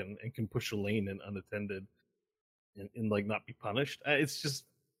think, broken and can push a lane in unattended and like not be punished. It's just,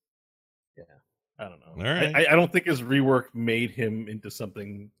 yeah, I don't know. All right. I don't think his rework made him into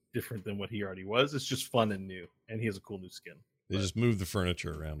something different than what he already was. It's just fun and new, and he has a cool new skin. They just moved the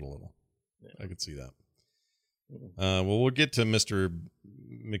furniture around a little. Yeah. I could see that. Well, we'll get to Mr.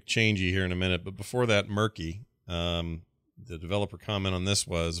 McChangey here in a minute, but before that, Murky. The developer comment on this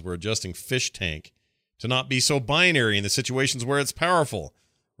was, we're adjusting Fish Tank to not be so binary in the situations where it's powerful.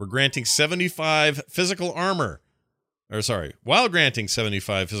 We're granting 75 physical armor. While granting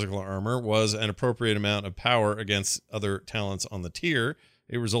 75 physical armor was an appropriate amount of power against other talents on the tier,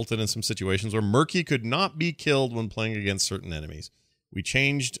 it resulted in some situations where Murky could not be killed when playing against certain enemies. We're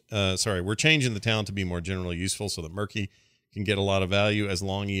changing the talent to be more generally useful so that Murky can get a lot of value as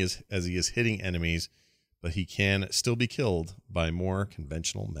long as he is hitting enemies, but he can still be killed by more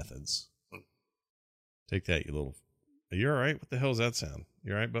conventional methods. Take that, you little... Are you all right? What the hell is that sound?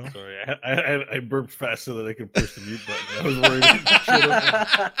 You all right, Bo? Sorry, I burped fast so that I could push the mute button. I was worried.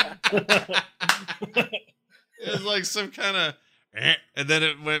 It was like some kind of... And then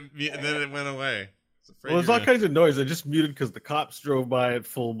it went away. Well, there's all kinds of noise. I just muted because the cops drove by at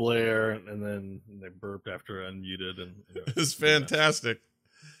full blare, and then they burped after I unmuted. And it's fantastic.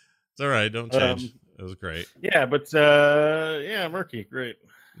 It's all right. Don't change. It was great. Yeah, but Murky, great.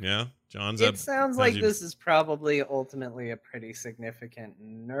 Yeah, John's. It sounds like this is probably ultimately a pretty significant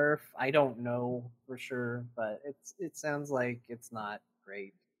nerf. I don't know for sure, but it sounds like it's not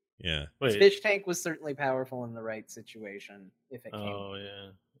great. Yeah. Fish Tank was certainly powerful in the right situation if it came. Oh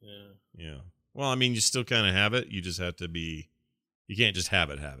yeah. Well, I mean, you still kind of have it. You just have to be. You can't just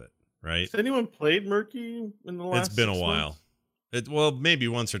have it, right? Has anyone played Murky in the last? It's been a 6 while. months? Maybe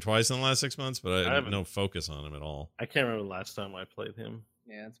once or twice in the last 6 months, but I have no focus on him at all. I can't remember the last time I played him.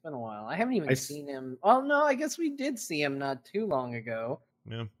 Yeah, it's been a while. I haven't even seen him. Oh no, I guess we did see him not too long ago.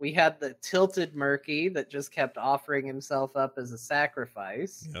 Yeah. We had the tilted Murky that just kept offering himself up as a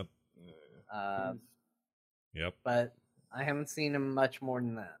sacrifice. Yep. Yep. But I haven't seen him much more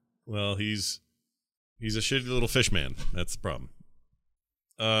than that. Well, he's a shitty little fish man. That's the problem.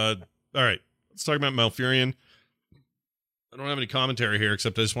 All right. Let's talk about Malfurion. I don't have any commentary here,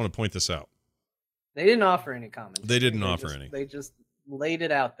 except I just want to point this out. They didn't offer any commentary. They didn't offer any. They just laid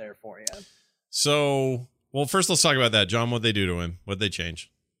it out there for you. So, well, first let's talk about that. John, what'd they do to him? What'd they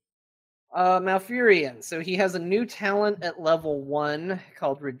change? Malfurion. So he has a new talent at level 1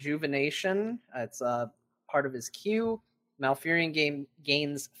 called Rejuvenation. It's part of his Q. Malfurion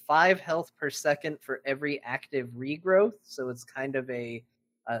gains 5 health per second for every active regrowth. So it's kind of a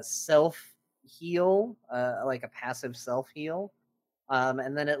self-heal, like a passive self-heal.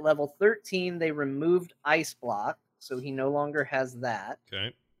 And then at level 13, they removed Ice Block, so he no longer has that.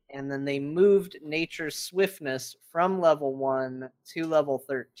 Okay. And then they moved Nature's Swiftness from level 1 to level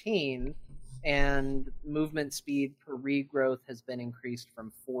 13, and movement speed per regrowth has been increased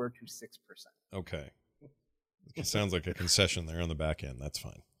from 4 to 6%. Okay. It sounds like a concession there on the back end. That's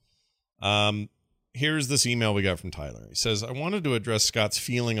fine. Here's this email we got from Tyler. He says, I wanted to address Scott's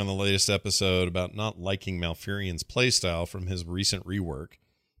feeling on the latest episode about not liking Malfurion's playstyle from his recent rework,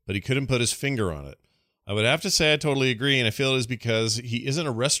 but he couldn't put his finger on it. I would have to say I totally agree, and I feel it is because he isn't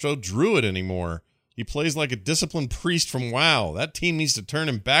a resto druid anymore. He plays like a disciplined priest from WoW. That team needs to turn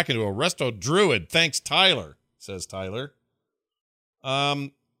him back into a resto druid. Thanks, Tyler. says Tyler.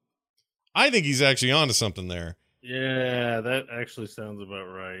 I think he's actually onto something there. Yeah, that actually sounds about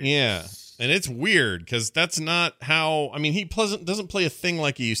right. Yeah, and it's weird because that's not how. I mean, he doesn't play a thing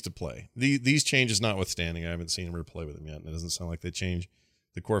like he used to play. These changes notwithstanding, I haven't seen him play with him yet, and it doesn't sound like they change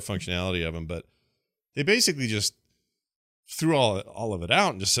the core functionality of him. But they basically just threw all of it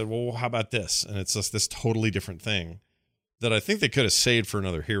out and just said, "Well, how about this?" And it's just this totally different thing that I think they could have saved for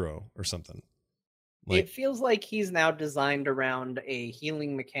another hero or something. It feels like he's now designed around a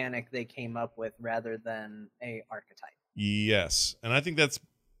healing mechanic they came up with rather than a archetype. Yes, and I think that's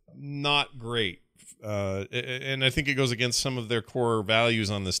not great. And I think it goes against some of their core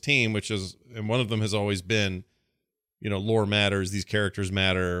values on this team, which is, and one of them has always been, lore matters. These characters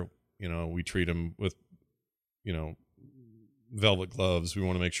matter. We treat them with, velvet gloves. We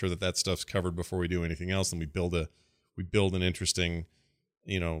want to make sure that stuff's covered before we do anything else. And we build an interesting,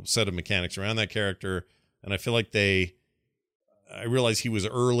 set of mechanics around that character. And I feel like I realize he was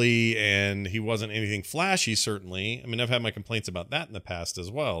early and he wasn't anything flashy, certainly. I mean, I've had my complaints about that in the past as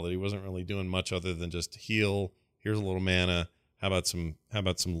well, that he wasn't really doing much other than just heal. Here's a little mana. How about some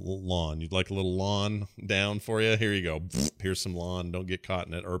lawn? You'd like a little lawn down for you? Here you go. Here's some lawn. Don't get caught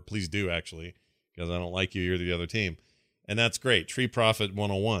in it. Or please do, actually, because I don't like you. You're the other team. And that's great. Tree Prophet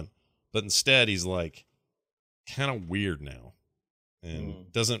 101. But instead, he's like kind of weird now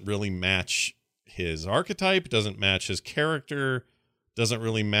and doesn't really match his archetype, doesn't match his character, doesn't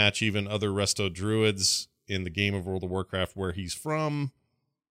really match even other Resto Druids in the game of World of Warcraft where he's from.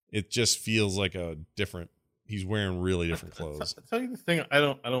 It just feels like he's wearing really different clothes. I'll tell you the thing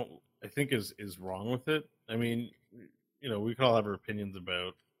I think is wrong with it. I mean, we could all have our opinions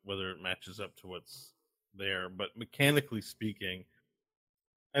about whether it matches up to what's there, but mechanically speaking,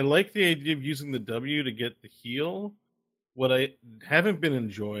 I like the idea of using the W to get the heal. What I haven't been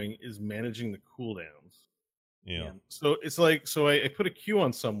enjoying is managing the cooldowns. Yeah. So it's like, I put a Q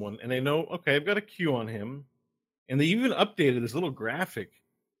on someone and I know, okay, I've got a Q on him. And they even updated this little graphic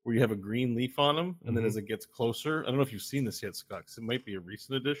where you have a green leaf on him. And then as it gets closer, I don't know if you've seen this yet, Scott, 'cause it might be a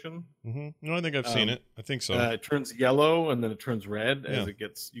recent edition. Mm-hmm. No, I think I've seen it. I think so. It turns yellow and then it turns red as it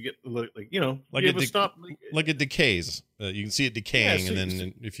gets, you get like it decays. You can see it decaying, and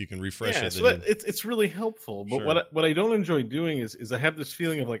then if you can refresh it, so it's really helpful. But Sure. what I don't enjoy doing is I have this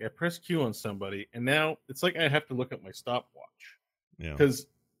feeling of like I press Q on somebody and now it's like I have to look at my stopwatch. Yeah. Because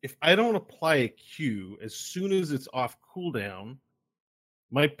if I don't apply a Q as soon as it's off cooldown,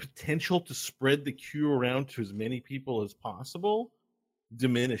 my potential to spread the Q around to as many people as possible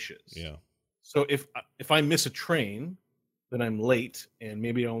diminishes. Yeah. So if I miss a train, then I'm late and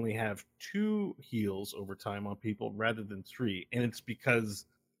maybe I only have 2 heals over time on people rather than 3. And it's because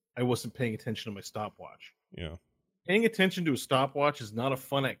I wasn't paying attention to my stopwatch. Yeah. Paying attention to a stopwatch is not a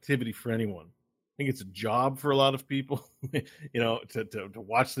fun activity for anyone. I think it's a job for a lot of people, to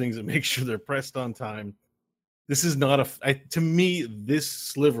watch things and make sure they're pressed on time. This is not to me, this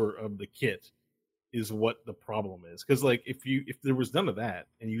sliver of the kit is what the problem is. Because like if there was none of that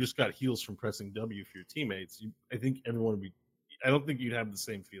and you just got heals from pressing W for your teammates, I think everyone would be. I don't think you'd have the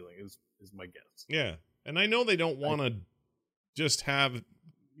same feeling. Is my guess. Yeah, and I know they don't want to just have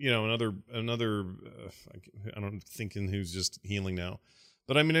another. I don't thinking who's just healing now,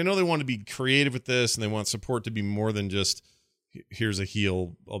 but I mean I know they want to be creative with this and they want support to be more than just here's a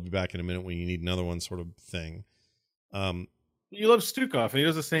heal. I'll be back in a minute when you need another one sort of thing. You love Stukov, and he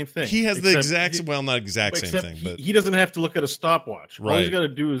does the same thing. He has the exact, not exact same thing, but he doesn't have to look at a stopwatch. Right. All he's got to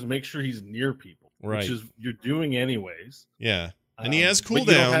do is make sure he's near people, right? Which is you're doing anyways. Yeah, and he has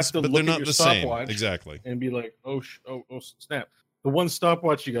cooldowns, but they're not the same. Exactly. And be like, oh, snap. The one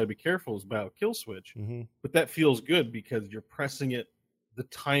stopwatch you got to be careful is battle kill switch, but that feels good because you're pressing it. The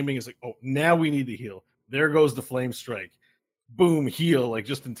timing is like, oh, now we need to heal. There goes the flame strike. Boom, heal like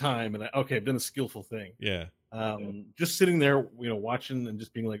just in time, and I've done a skillful thing. Yeah. Just sitting there, watching and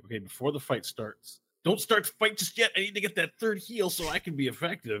just being like, okay, before the fight starts, don't start the fight just yet. I need to get that 3rd heal so I can be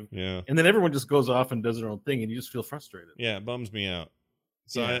effective. Yeah. And then everyone just goes off and does their own thing, and you just feel frustrated. Yeah, it bums me out.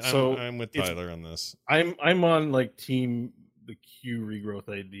 So, I'm with Tyler on this. I'm on like team the Q regrowth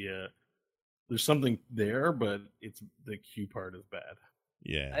idea. There's something there, but it's the Q part is bad.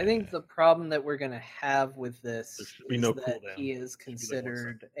 Yeah. I think the problem that we're going to have with this is no that cooldown. he is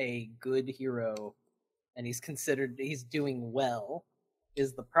considered a good hero and he's doing well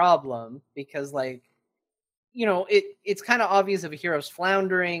is the problem because it's kind of obvious if a hero's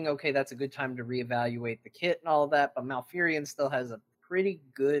floundering, okay, that's a good time to reevaluate the kit and all of that, but Malfurion still has a pretty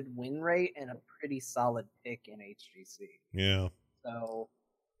good win rate and a pretty solid pick in HGC. Yeah. So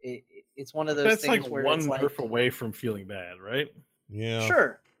it's one of those things like where one it's nerf away from feeling bad, right? Yeah.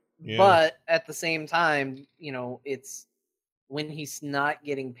 Sure. Yeah. But at the same time, you know, it's when he's not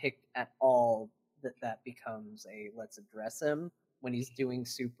getting picked at all that becomes a let's address him. When he's doing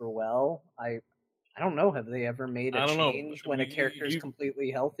super well, I don't know. Have they ever made a I don't know. change when a character is completely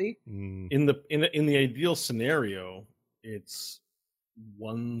healthy? In the ideal scenario, it's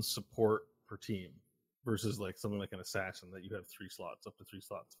one support per team versus like something like an assassin that you have 3 slots, up to 3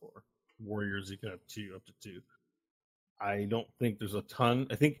 slots for. Warriors, you can have 2, up to 2. I don't think there's a ton.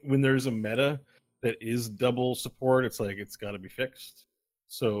 I think when there's a meta that is double support, it's like it's got to be fixed.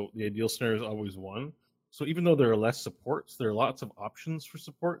 So the ideal scenario is always 1. So even though there are less supports, there are lots of options for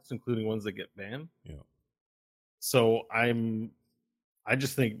supports, including ones that get banned. Yeah. So I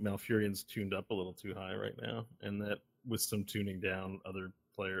just think Malfurion's tuned up a little too high right now, and that with some tuning down, other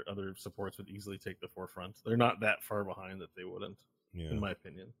supports would easily take the forefront. They're not that far behind that they wouldn't, in my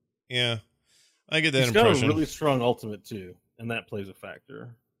opinion. Yeah, I get that He's impression. got a really strong ultimate too, and that plays a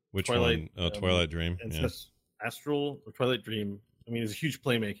factor. Which one? Oh, Twilight Dream. And Astral or Twilight Dream. I mean, it's a huge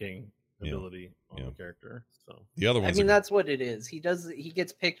playmaking ability on the character. So the other ones. I mean, that's what it is. He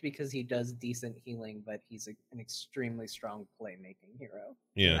gets picked because he does decent healing, but he's an extremely strong playmaking hero.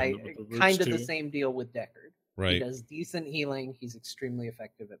 Yeah, kind of the same deal with Deckard. Right. He does decent healing. He's extremely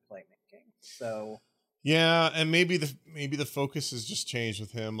effective at playmaking. So yeah, and maybe the focus has just changed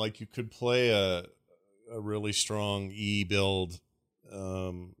with him. Like you could play a really strong E build,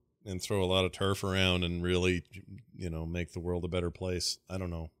 and throw a lot of turf around and really, make the world a better place. I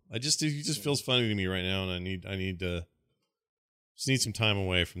don't know. He just feels funny to me right now, and I need some time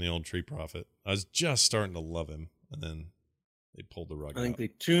away from the old Tree Prophet. I was just starting to love him, and then they pulled the rug out. I think they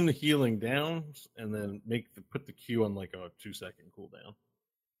tune the healing down and then put the Q on like a 2-second cooldown,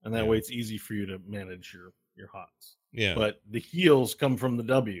 and that way it's easy for you to manage your hots. Yeah, but the heals come from the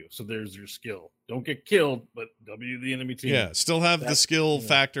W, so there's your skill. Don't get killed, but W the enemy team. Yeah, still have the skill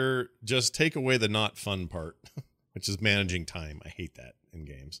factor. Just take away the not fun part, which is managing time. I hate that in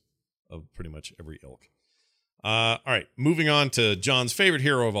games of pretty much every ilk. All right, moving on to John's favorite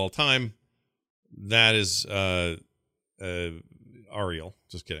hero of all time. That is Ariel.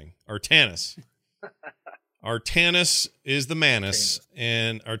 Just kidding. Artanis. Artanis is the Manus,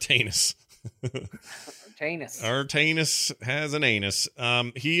 and Artanis. Artanis has an anus.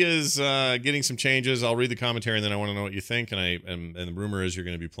 He is getting some changes. I'll read the commentary, and then I want to know what you think. And the rumor is you're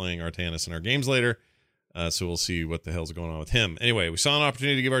going to be playing Artanis in our games later. So we'll see what the hell's going on with him. Anyway, we saw an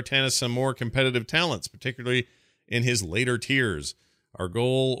opportunity to give Artanis some more competitive talents, particularly in his later tiers. Our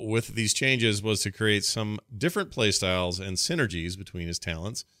goal with these changes was to create some different playstyles and synergies between his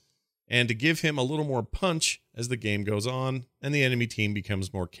talents, and to give him a little more punch as the game goes on and the enemy team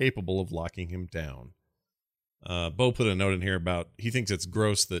becomes more capable of locking him down. Bo put a note in here about he thinks it's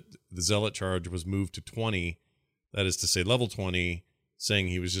gross that the Zealot charge was moved to 20, that is to say level 20, saying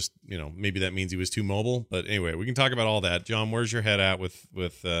he was just, maybe that means he was too mobile. But anyway, we can talk about all that. John, where's your head at with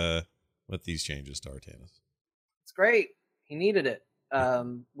these changes to Artanis? It's great. He needed it.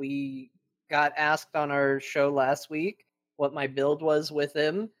 We got asked on our show last week what my build was with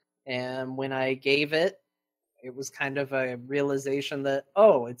him, and when I gave it was kind of a realization that,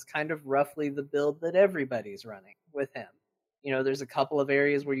 it's kind of roughly the build that everybody's running with him. There's a couple of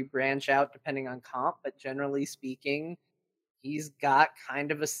areas where you branch out depending on comp, but generally speaking, he's got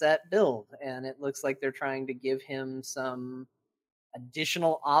kind of a set build, and it looks like they're trying to give him some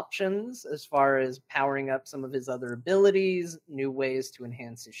additional options as far as powering up some of his other abilities, new ways to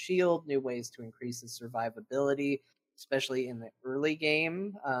enhance his shield, new ways to increase his survivability, especially in the early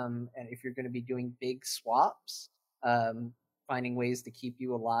game. And if you're going to be doing big swaps, finding ways to keep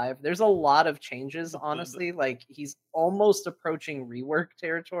you alive. There's a lot of changes, honestly. Like, he's almost approaching rework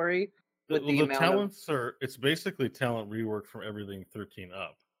territory. With the talents it's basically talent rework from everything 13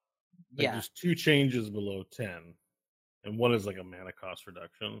 up. There's 2 changes below 10, and one is like a mana cost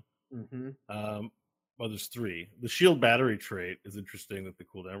reduction. Well, there's 3. The shield battery trait is interesting that the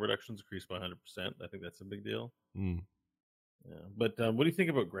cooldown reductions increased by 100%. I think that's a big deal. Yeah, but what do you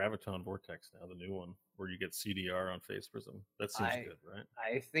think about Graviton Vortex now, the new one, where you get CDR on Phase Prism? That seems good, right?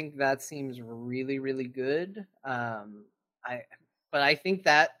 I think that seems really, really good. But I think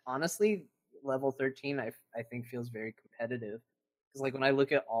that, honestly, level 13, I think feels very competitive. Because, like, when I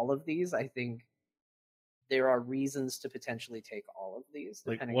look at all of these, I think there are reasons to potentially take all of these.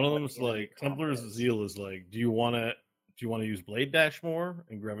 Like, one of them is like, Templar's Zeal is like, do you want to use Blade Dash more?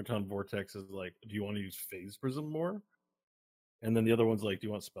 And Graviton Vortex is like, do you want to use Phase Prism more? And then the other one's like, do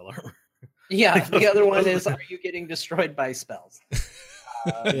you want Spell Armor? Yeah, the other one is, are you getting destroyed by spells?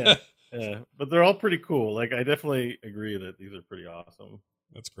 Yeah, but they're all pretty cool. Like, I definitely agree that these are pretty awesome.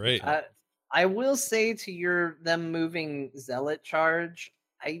 That's great. I will say to them moving Zealot charge,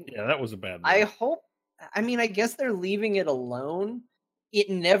 Yeah, that was a bad move. I hope. I mean, I guess they're leaving it alone.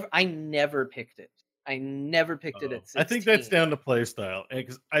 I never picked it. I never picked it at 16. I think that's down to play style.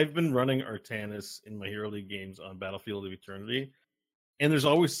 Because I've been running Artanis in my Hero League games on Battlefield of Eternity, and there's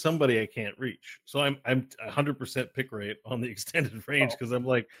always somebody I can't reach. So I'm 100% pick rate on the extended range because I'm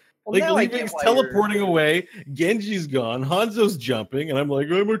like, Leaving's teleporting away, Genji's gone, Hanzo's jumping, and I'm like,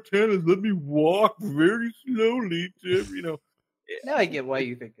 I'm Artanis, let me walk very slowly to, Now I get why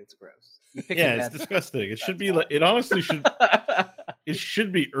you think it's gross. Yeah, it's disgusting. It should be like, it honestly should. It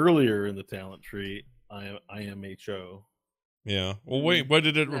should be earlier in the talent tree. IMHO. Yeah. Well, wait. What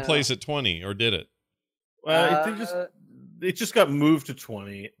did it replace at 20, or did it? It just got moved to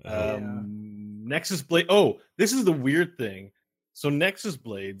 20. Nexus Blade. Oh, this is the weird thing. So Nexus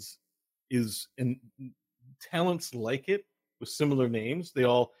Blades is in talents like it with similar names. They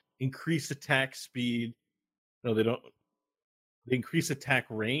all increase attack speed. No, they don't. They increase attack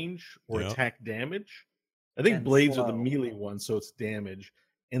range or attack damage. I think blades are the melee one, so it's damage.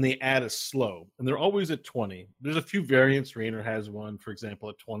 And they add a slow. And they're always at 20. There's a few variants. Raynor has one, for example,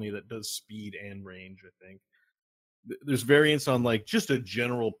 at 20 that does speed and range, I think. There's variants on like just a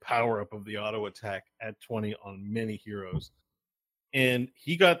general power-up of the auto attack at 20 on many heroes. And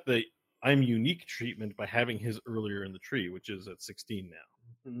he got the I'm unique treatment by having his earlier in the tree, which is at 16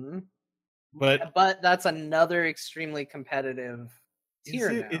 now. Mm-hmm. But that's another extremely competitive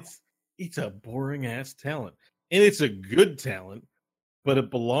tier now. It's a boring ass talent, and it's a good talent, but it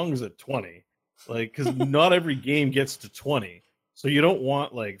belongs at 20. Like, because not every game gets to 20, so you don't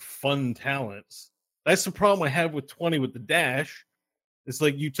want like fun talents. That's the problem I have with 20 with the dash. It's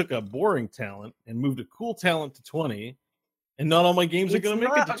like you took a boring talent and moved a cool talent to 20, and not all my games are going to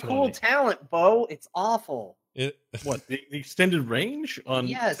make it to 20. It's not a cool talent, Bo. It's awful. What, the extended range on?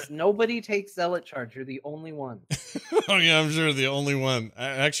 Yes, nobody takes Zealot Charge. You're the only one. Oh yeah, I'm sure the only one.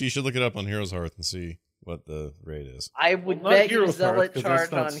 Actually, you should look it up on Heroes Hearth and see what the rate is. I would bet you Zealot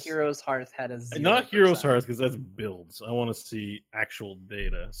Charge on Heroes Hearth had a 0%. Not Heroes Hearth because that's builds. I want to see actual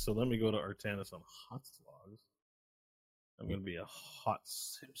data. So let me go to Artanis on HOTS logs. I'm going to be a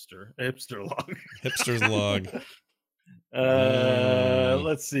HOTS hipster log. Hipster's log.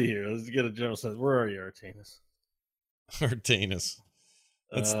 Let's see here. Let's get a general sense. Where are you, Artanis? Artanis.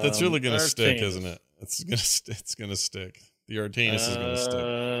 That's really gonna stick, isn't it? It's gonna stick. The Artanis is gonna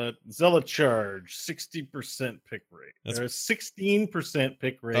stick. Zealot Charge, 60% pick rate. There's 16%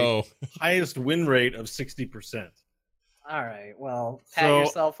 pick rate. Oh, highest win rate of 60%. All right. Well, pat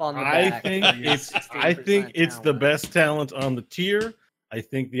yourself on the back. I think it's the best talent on the tier. I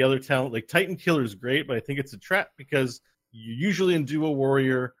think the other talent, like Titan Killer, is great, but I think it's a trap because you're usually in Duo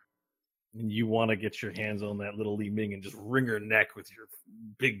Warrior and you want to get your hands on that little Li Ming and just wring her neck with your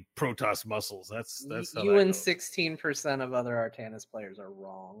big Protoss muscles. That's how you and 16% of other Artanis players are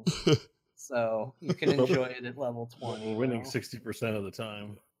wrong. So you can enjoy it at level 20. We're winning 60% of the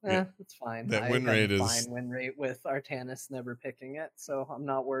time. It's fine. That win rate is fine win rate with Artanis never picking it, so I'm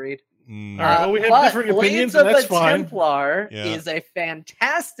not worried. All right, well, we have different opinions, and that's fine. Templar is a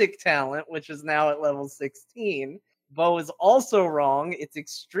fantastic talent, which is now at level 16. Bo is also wrong. It's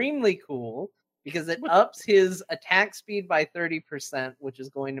extremely cool because it ups his attack speed by 30%, which is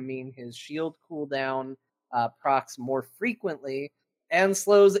going to mean his shield cooldown procs more frequently, and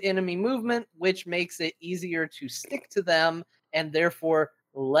slows enemy movement, which makes it easier to stick to them, and therefore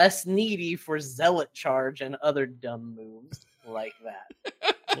less needy for Zealot Charge and other dumb moves like that.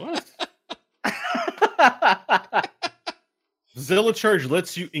 What? Zealot Charge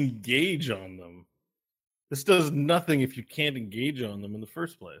lets you engage on them. This does nothing if you can't engage on them in the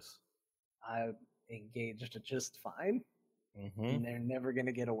first place. I engaged just fine. Mm-hmm. And they're never going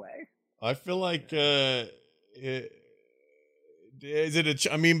to get away. I feel like but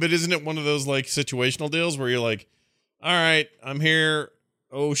isn't it one of those like situational deals where you're like, all right, I'm here.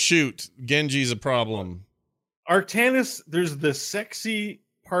 Oh shoot, Genji's a problem. Artanis, there's the sexy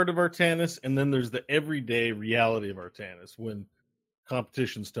part of Artanis, and then there's the everyday reality of Artanis when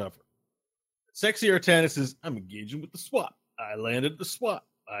competition's tougher. Sexy Artanis is, I'm engaging with the swap. I landed the swap.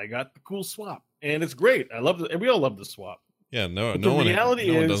 I got the cool swap. And it's great. I love it. And we all love the swap. Yeah, no one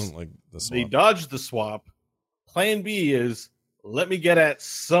doesn't like the swap. They dodged the swap. Plan B is, let me get at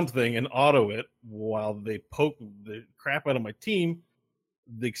something and auto it while they poke the crap out of my team.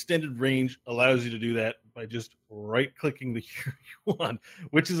 The extended range allows you to do that by just right-clicking the hero you want,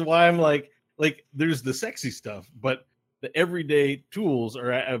 which is why I'm like there's the sexy stuff, but the everyday tools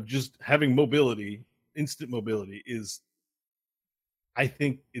of just having mobility, instant mobility is, I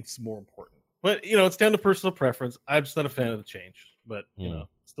think it's more important. But, it's down to personal preference. I'm just not a fan of the change, but, I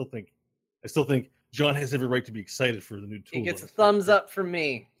still think John has every right to be excited for the new tool. He gets a thumbs up from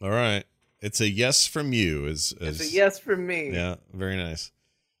me. All right. It's a yes from you. It's a yes from me. Yeah, very nice.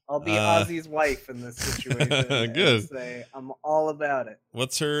 I'll be Ozzy's wife in this situation. Good. Say, I'm all about it.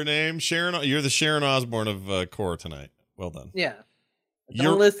 What's her name? Sharon. You're the Sharon Osbourne of Core tonight. Well done. Yeah.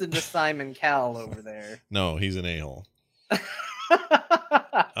 Don't listen to Simon Cowell over there. No, he's an a-hole. Right.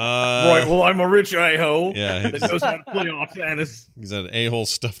 Well, I'm a rich a-hole. Yeah. That knows how to play off tennis. He's an a-hole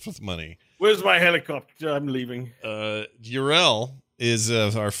stuffed with money. Where's my helicopter? I'm leaving. Yrel is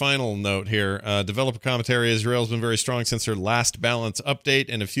our final note here. Developer commentary is Yrel's been very strong since her last balance update,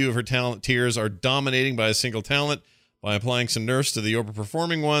 and a few of her talent tiers are dominating by a single talent. By applying some nerfs to the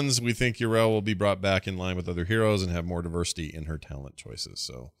overperforming ones, we think Yrel will be brought back in line with other heroes and have more diversity in her talent choices.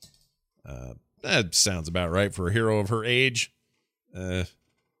 So that sounds about right for a hero of her age.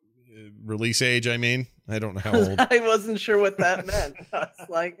 Release age, I mean. I don't know how old. I wasn't sure what that meant. I was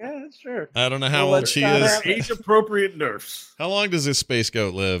like, sure. I don't know how old she is. Age-appropriate nerfs. How long does this space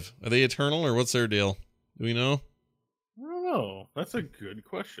goat live? Are they eternal, or what's their deal? Do we know? I don't know. That's a good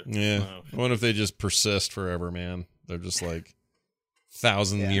question. Yeah. I wonder if they just persist forever, man. They're just like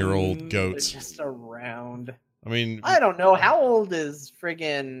 1,000-year-old goats. They're just around. I mean, I don't know. How old is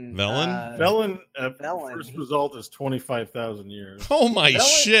friggin' Velen? Velen, first result is 25,000 years. Oh my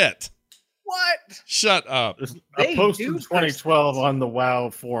shit. What? Shut up. A post in 2012 on the WoW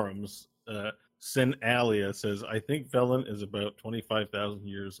forums, Sin Alia says, I think Velen is about 25,000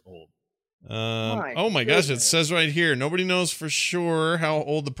 years old. Oh my gosh, it says right here, nobody knows for sure how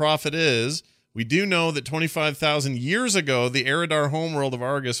old the prophet is. We do know that 25,000 years ago, the Eridar homeworld of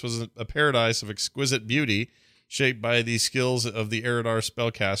Argus was a paradise of exquisite beauty, shaped by the skills of the Eridar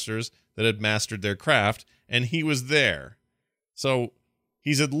spellcasters that had mastered their craft, and he was there. So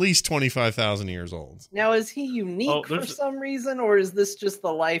he's at least 25,000 years old. Now, is he unique for some reason, or is this just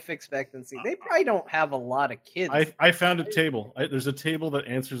the life expectancy? They probably don't have a lot of kids. I found a table. There's a table that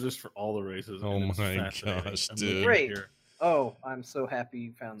answers this for all the races. Oh my gosh, dude. Great. Oh, I'm so happy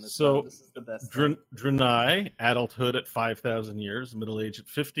you found this. So, this is the best. Draenei, adulthood at 5,000 years, middle age at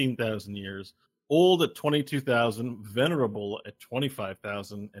 15,000 years, old at 22,000, venerable at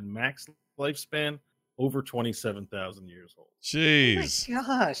 25,000, and max lifespan over 27,000 years old. Jeez. Oh my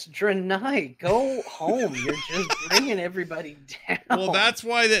gosh, Draenei, go home. You're just bringing everybody down. Well, that's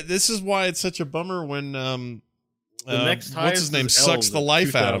why this is why it's such a bummer when the next what's his name sucks the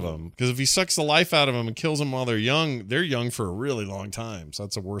life 2000. out of them, because if he sucks the life out of them and kills them while they're young for a really long time. So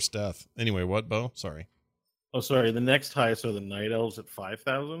that's a worse death. Anyway, what, Bo? Sorry. Oh, sorry. The next highest are the Night Elves at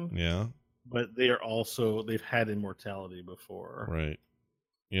 5,000. Yeah. But they've had immortality before. Right.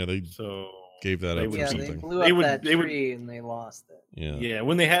 Yeah, they gave that up for something. They blew up that tree and they lost it. Yeah. Yeah,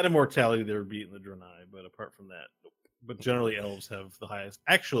 when they had immortality, they were beating the Draenei, but apart from that, but generally elves have the highest.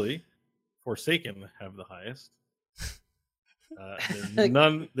 Actually, Forsaken have the highest.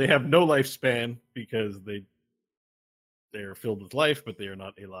 They have no lifespan because they are filled with life, but they are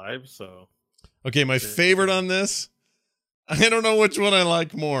not alive. So, okay, my favorite on this, I don't know which one I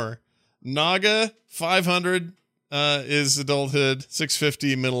like more. Naga 500 is adulthood,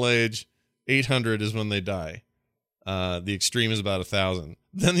 650 middle age, 800 is when they die. The extreme is about 1,000.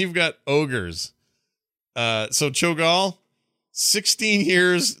 Then you've got ogres. So Cho'Gall, 16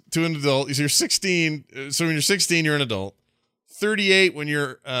 years to an adult. You're 16. So when you're 16, you're an adult. 38 when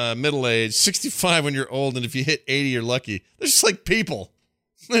you're middle age. 65 when you're old. And if you hit 80, you're lucky. They're just like people.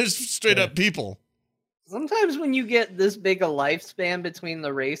 They're just straight up people. Sometimes when you get this big a lifespan between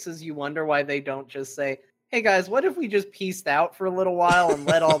the races, you wonder why they don't just say, hey guys, what if we just peaced out for a little while and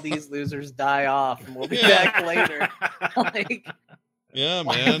let all these losers die off and we'll be back later? Like, yeah,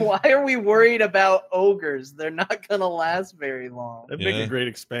 man. Why are we worried about ogres? They're not going to last very long. That'd make a great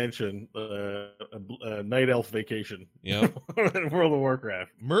expansion. Night Elf Vacation. Yeah. World of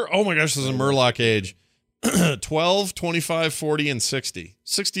Warcraft. Oh my gosh, there's a Murloc age. 12, 25, 40, and 60.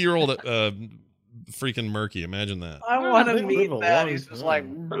 60-year-old freaking Murky. Imagine that. I want to meet that. He's just like,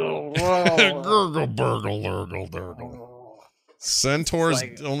 gurgle, burgle, lurgle, durgle. Centaurs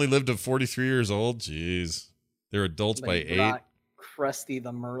only lived to 43 years old. Jeez. They're adults by 8. Krusty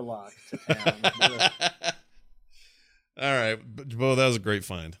the Murloc to town. All right, Bo, that was a great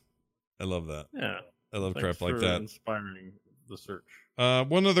find. I love that. Yeah. I love crap like that. Inspiring the search.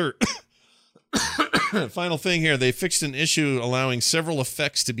 One other final thing here. They fixed an issue allowing several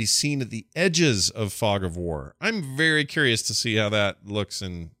effects to be seen at the edges of Fog of War. I'm very curious to see how that looks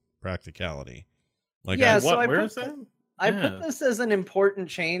in practicality. Like, yeah, where is that? I put this as an important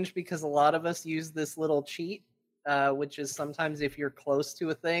change because a lot of us use this little cheat, which is sometimes if you're close to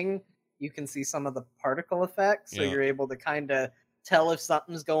a thing, you can see some of the particle effects. So you're able to kind of tell if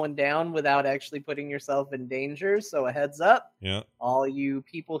something's going down without actually putting yourself in danger. So a heads up, Yeah. all you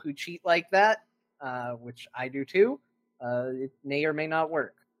people who cheat like that, which I do too, it may or may not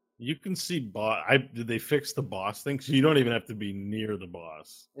work. You can see did they fix the boss thing? So you don't even have to be near the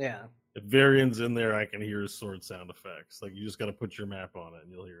boss. Yeah. If Varian's in there, I can hear his sword sound effects. Like, you just got to put your map on it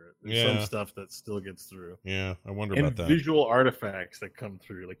and you'll hear it. There's some stuff that still gets through. Yeah, I wonder And about that. visual artifacts that come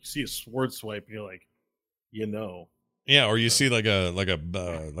through. Like, you see a sword swipe and you're like, you know. Yeah, or you see like a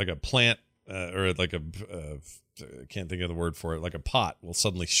plant or like a I can't think of the word for it. Like a pot will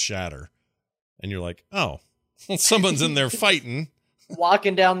suddenly shatter, and you're like, oh, well, someone's in there fighting.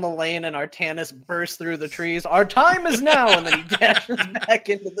 Walking down the lane and Artanis bursts through the trees. Our time is now, and then he dashes back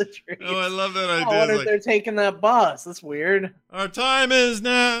into the trees. Oh, I love that I idea. wonder Like, if they're taking that boss. That's weird. our time is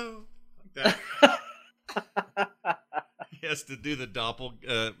now. Like that. He has to do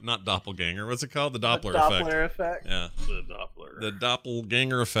the not doppelganger. What's it called? The Doppler effect. Doppler effect. Yeah. The Doppler. The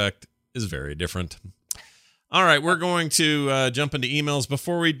doppelganger effect is very different. All right, we're going to jump into emails.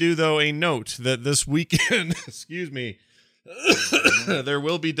 Before we do, though, a note that this weekend, excuse me, There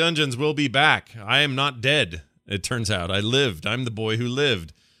Will Be Dungeons will be back. I am not dead, it turns out. I lived. I'm the boy who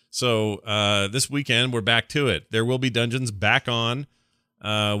lived. So this weekend, we're back to it. There Will Be Dungeons back on.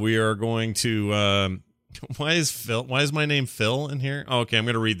 We are going to... why is my name Phil in here? Oh, okay, I'm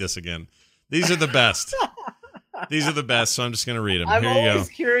going to read this again. These are the best. These are the best, so I'm just going to read them. I'm Here you always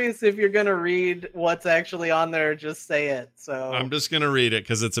go. curious if you're going to read what's actually on there or just say it. So I'm just going to read it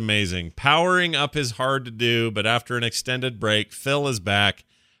because it's amazing. Powering up is hard to do, but after an extended break, Phil is back.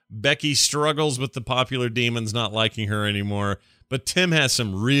 Becky struggles with the popular demons not liking her anymore, but Tim has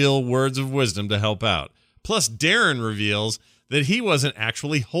some real words of wisdom to help out. Plus, Darren reveals that he wasn't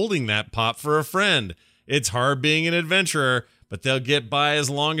actually holding that pop for a friend. It's hard being an adventurer, but they'll get by as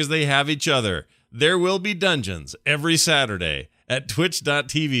long as they have each other. There Will Be Dungeons every Saturday at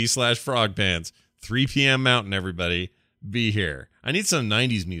twitch.tv/frogpants. 3 p.m. Mountain, everybody. Be here. I need some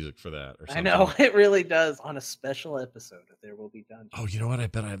 90s music for that or something. I know, it really does. On a special episode of There Will Be Dungeons. Oh, you know what? I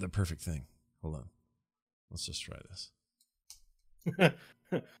bet I have the perfect thing. Hold on. Let's just try this.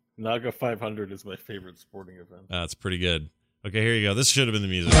 Naga 500 is my favorite sporting event. That's pretty good. Okay, here you go. This should have been the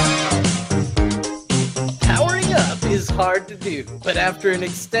music. Powering up is hard to do, but after an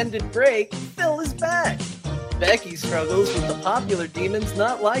extended break, Phil is back. Becky struggles with the popular demons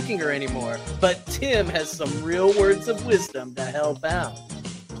not liking her anymore, but Tim has some real words of wisdom to help out.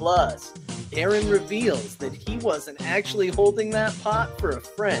 Plus, Darren reveals that he wasn't actually holding that pot for a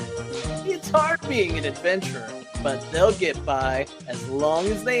friend. It's hard being an adventurer, but they'll get by as long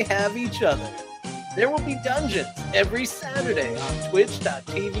as they have each other. There Will Be Dungeons every Saturday on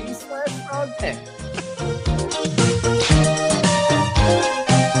twitch.tv/frogpants.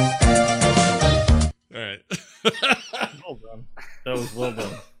 All right. Well done. That was well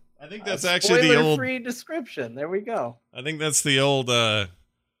done. I think that's actually the old... Spoiler-free description. There we go. I think that's the old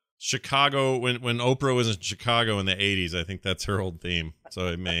Chicago, when Oprah was in Chicago in the 80s. I think that's her old theme. So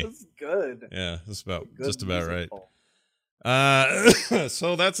it may... That's good. Yeah, that's about Good just about musical. right.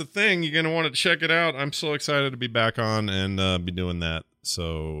 So that's the thing. You're going to want to check it out. I'm so excited to be back on and be doing that.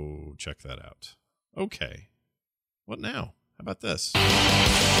 So check that out. Okay. What now? How about this?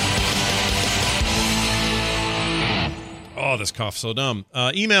 Oh, this cough's so dumb.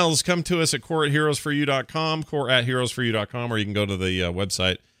 Emails come to us at core@heroesforyou.com, core@heroesforyou.com, or you can go to the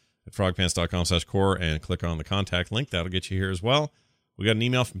website at frogpants.com/core and click on the contact link. That'll get you here as well. We got an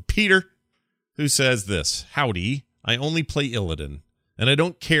email from Peter who says this. Howdy. I only play Illidan, and I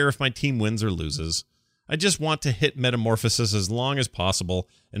don't care if my team wins or loses. I just want to hit Metamorphosis as long as possible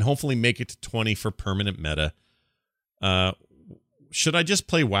and hopefully make it to 20 for permanent meta. Should I just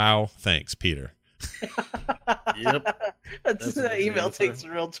play WoW? Thanks, Peter. Yep. That's a the good email answer. takes a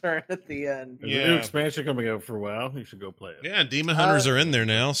real turn at the end. There's a new expansion coming out for WoW. You should go play it. Yeah, Demon Hunters are in there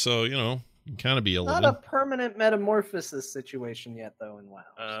now, so, you know, you can kind of be Not a Illidan. permanent metamorphosis situation yet, though, in WoW.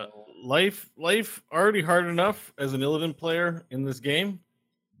 So. Life already hard enough as an Illidan player in this game.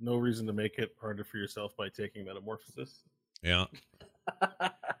 No reason to make it harder for yourself by taking Metamorphosis Yeah.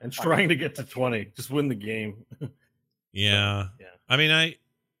 and trying to get to 20. Just win the game. Yeah. Yeah. I mean,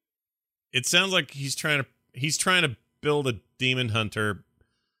 it sounds like he's trying to build a demon hunter,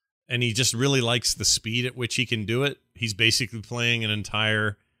 and he just really likes the speed at which he can do it. He's basically playing an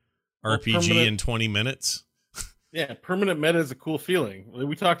entire RPG in 20 minutes. Yeah, permanent meta is a cool feeling.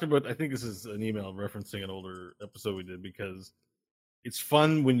 We talked about, I think this is an email referencing an older episode we did, because it's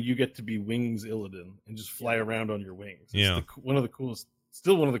fun when you get to be Wings Illidan and just fly around on your wings. It's Yeah. one of the coolest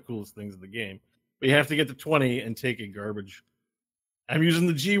things in the game. But you have to get to 20 and take a garbage. I'm using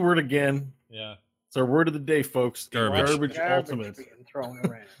the G word again. Yeah. It's our word of the day, folks. Garbage. Ultimate. being thrown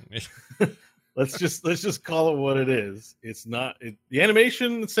around. Let's just call it what it is. It's not the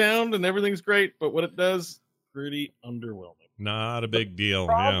animation, sound, and everything's great, but what it does, pretty underwhelming. Not a big deal.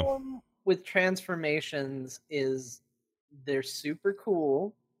 Problem with transformations is they're super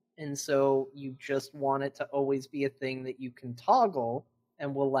cool, and so you just want it to always be a thing that you can toggle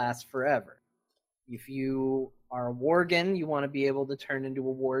and will last forever. If you are a Worgen, you want to be able to turn into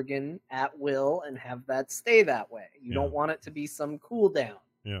a Worgen at will and have that stay that way. You don't want it to be some cooldown.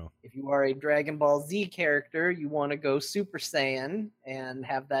 Yeah. If you are a Dragon Ball Z character, you want to go Super Saiyan and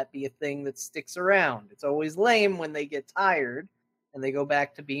have that be a thing that sticks around. It's always lame when they get tired and they go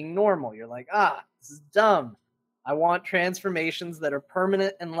back to being normal. You're like, this is dumb. I want transformations that are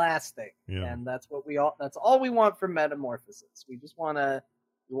permanent and lasting. Yeah. And that's all we want from Metamorphosis. We just want to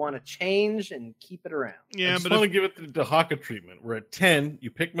change and keep it around. I just want to give it the Haka treatment. Where at 10, you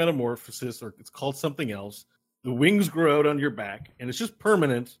pick Metamorphosis, or it's called something else. The wings grow out on your back, and it's just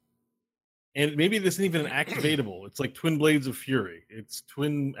permanent. And maybe this isn't even activatable. It's like Twin Blades of Fury. It's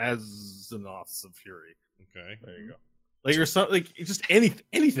Twin Azimuths of Fury. Okay. There you go. Like, or something, like, it's just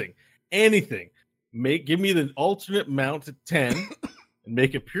anything. Give me the alternate mount at 10 and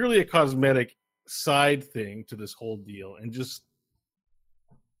make it purely a cosmetic side thing to this whole deal, and just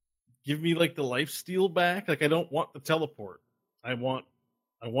give me like the lifesteal back. Like, I don't want the teleport. I want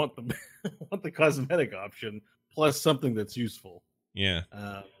the I want the cosmetic option plus something that's useful. Yeah.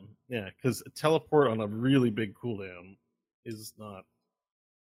 Because a teleport on a really big cooldown is not.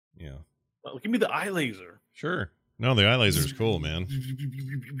 Yeah. Well, give me the eye laser. Sure. No, the eye laser is cool, man.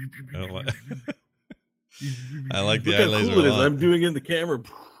 I like the eye laser cool a lot. I'm doing it in the camera.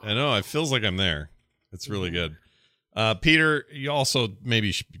 I know. It feels like I'm there. It's really good. Peter, you also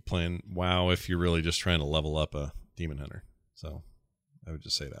maybe should be playing WoW if you're really just trying to level up a Demon Hunter. So I would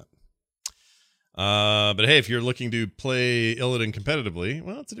just say that. But hey, if you're looking to play Illidan competitively,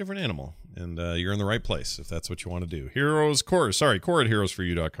 well, it's a different animal, and you're in the right place if that's what you want to do. Core at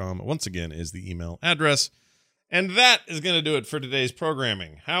heroesforyou.com once again is the email address, and that is going to do it for today's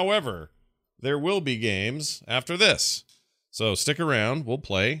programming. However, there will be games after this, so stick around. We'll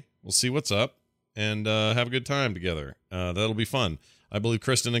play. We'll see what's up, and have a good time together. That'll be fun. I believe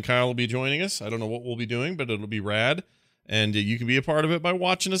Kristen and Kyle will be joining us. I don't know what we'll be doing, but it'll be rad, and you can be a part of it by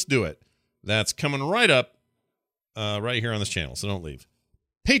watching us do it. That's coming right up right here on this channel, so don't leave.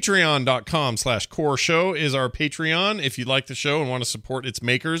 Patreon.com/core show is our Patreon. If you like the show and want to support its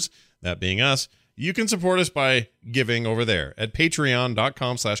makers, that being us, you can support us by giving over there at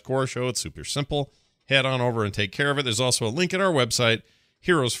patreon.com/core show. It's super simple. Head on over and take care of it. There's also a link at our website,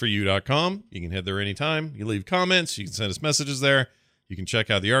 heroesforyou.com. You can head there anytime. You leave comments. You can send us messages there. You can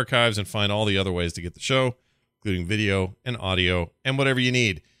check out the archives and find all the other ways to get the show, including video and audio and whatever you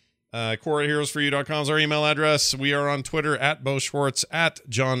need. Core at heroesforyou.com is our email address. We are on Twitter at Bo Schwartz, at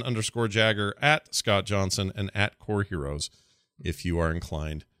John_Jagger, at Scott Johnson, and at Core Heroes if you are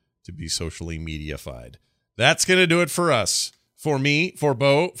inclined to be socially mediafied. That's going to do it for us. For me, for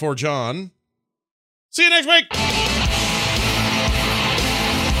Bo, for John. See you next week!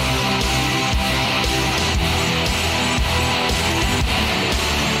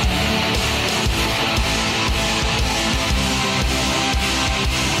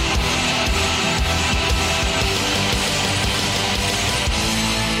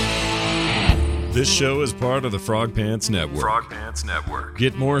 This show is part of the Frog Pants Network. Frog Pants Network.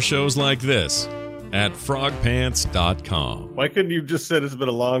 Get more shows like this at frogpants.com. Why couldn't you just said it's been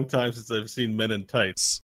a long time since I've seen Men in Tights?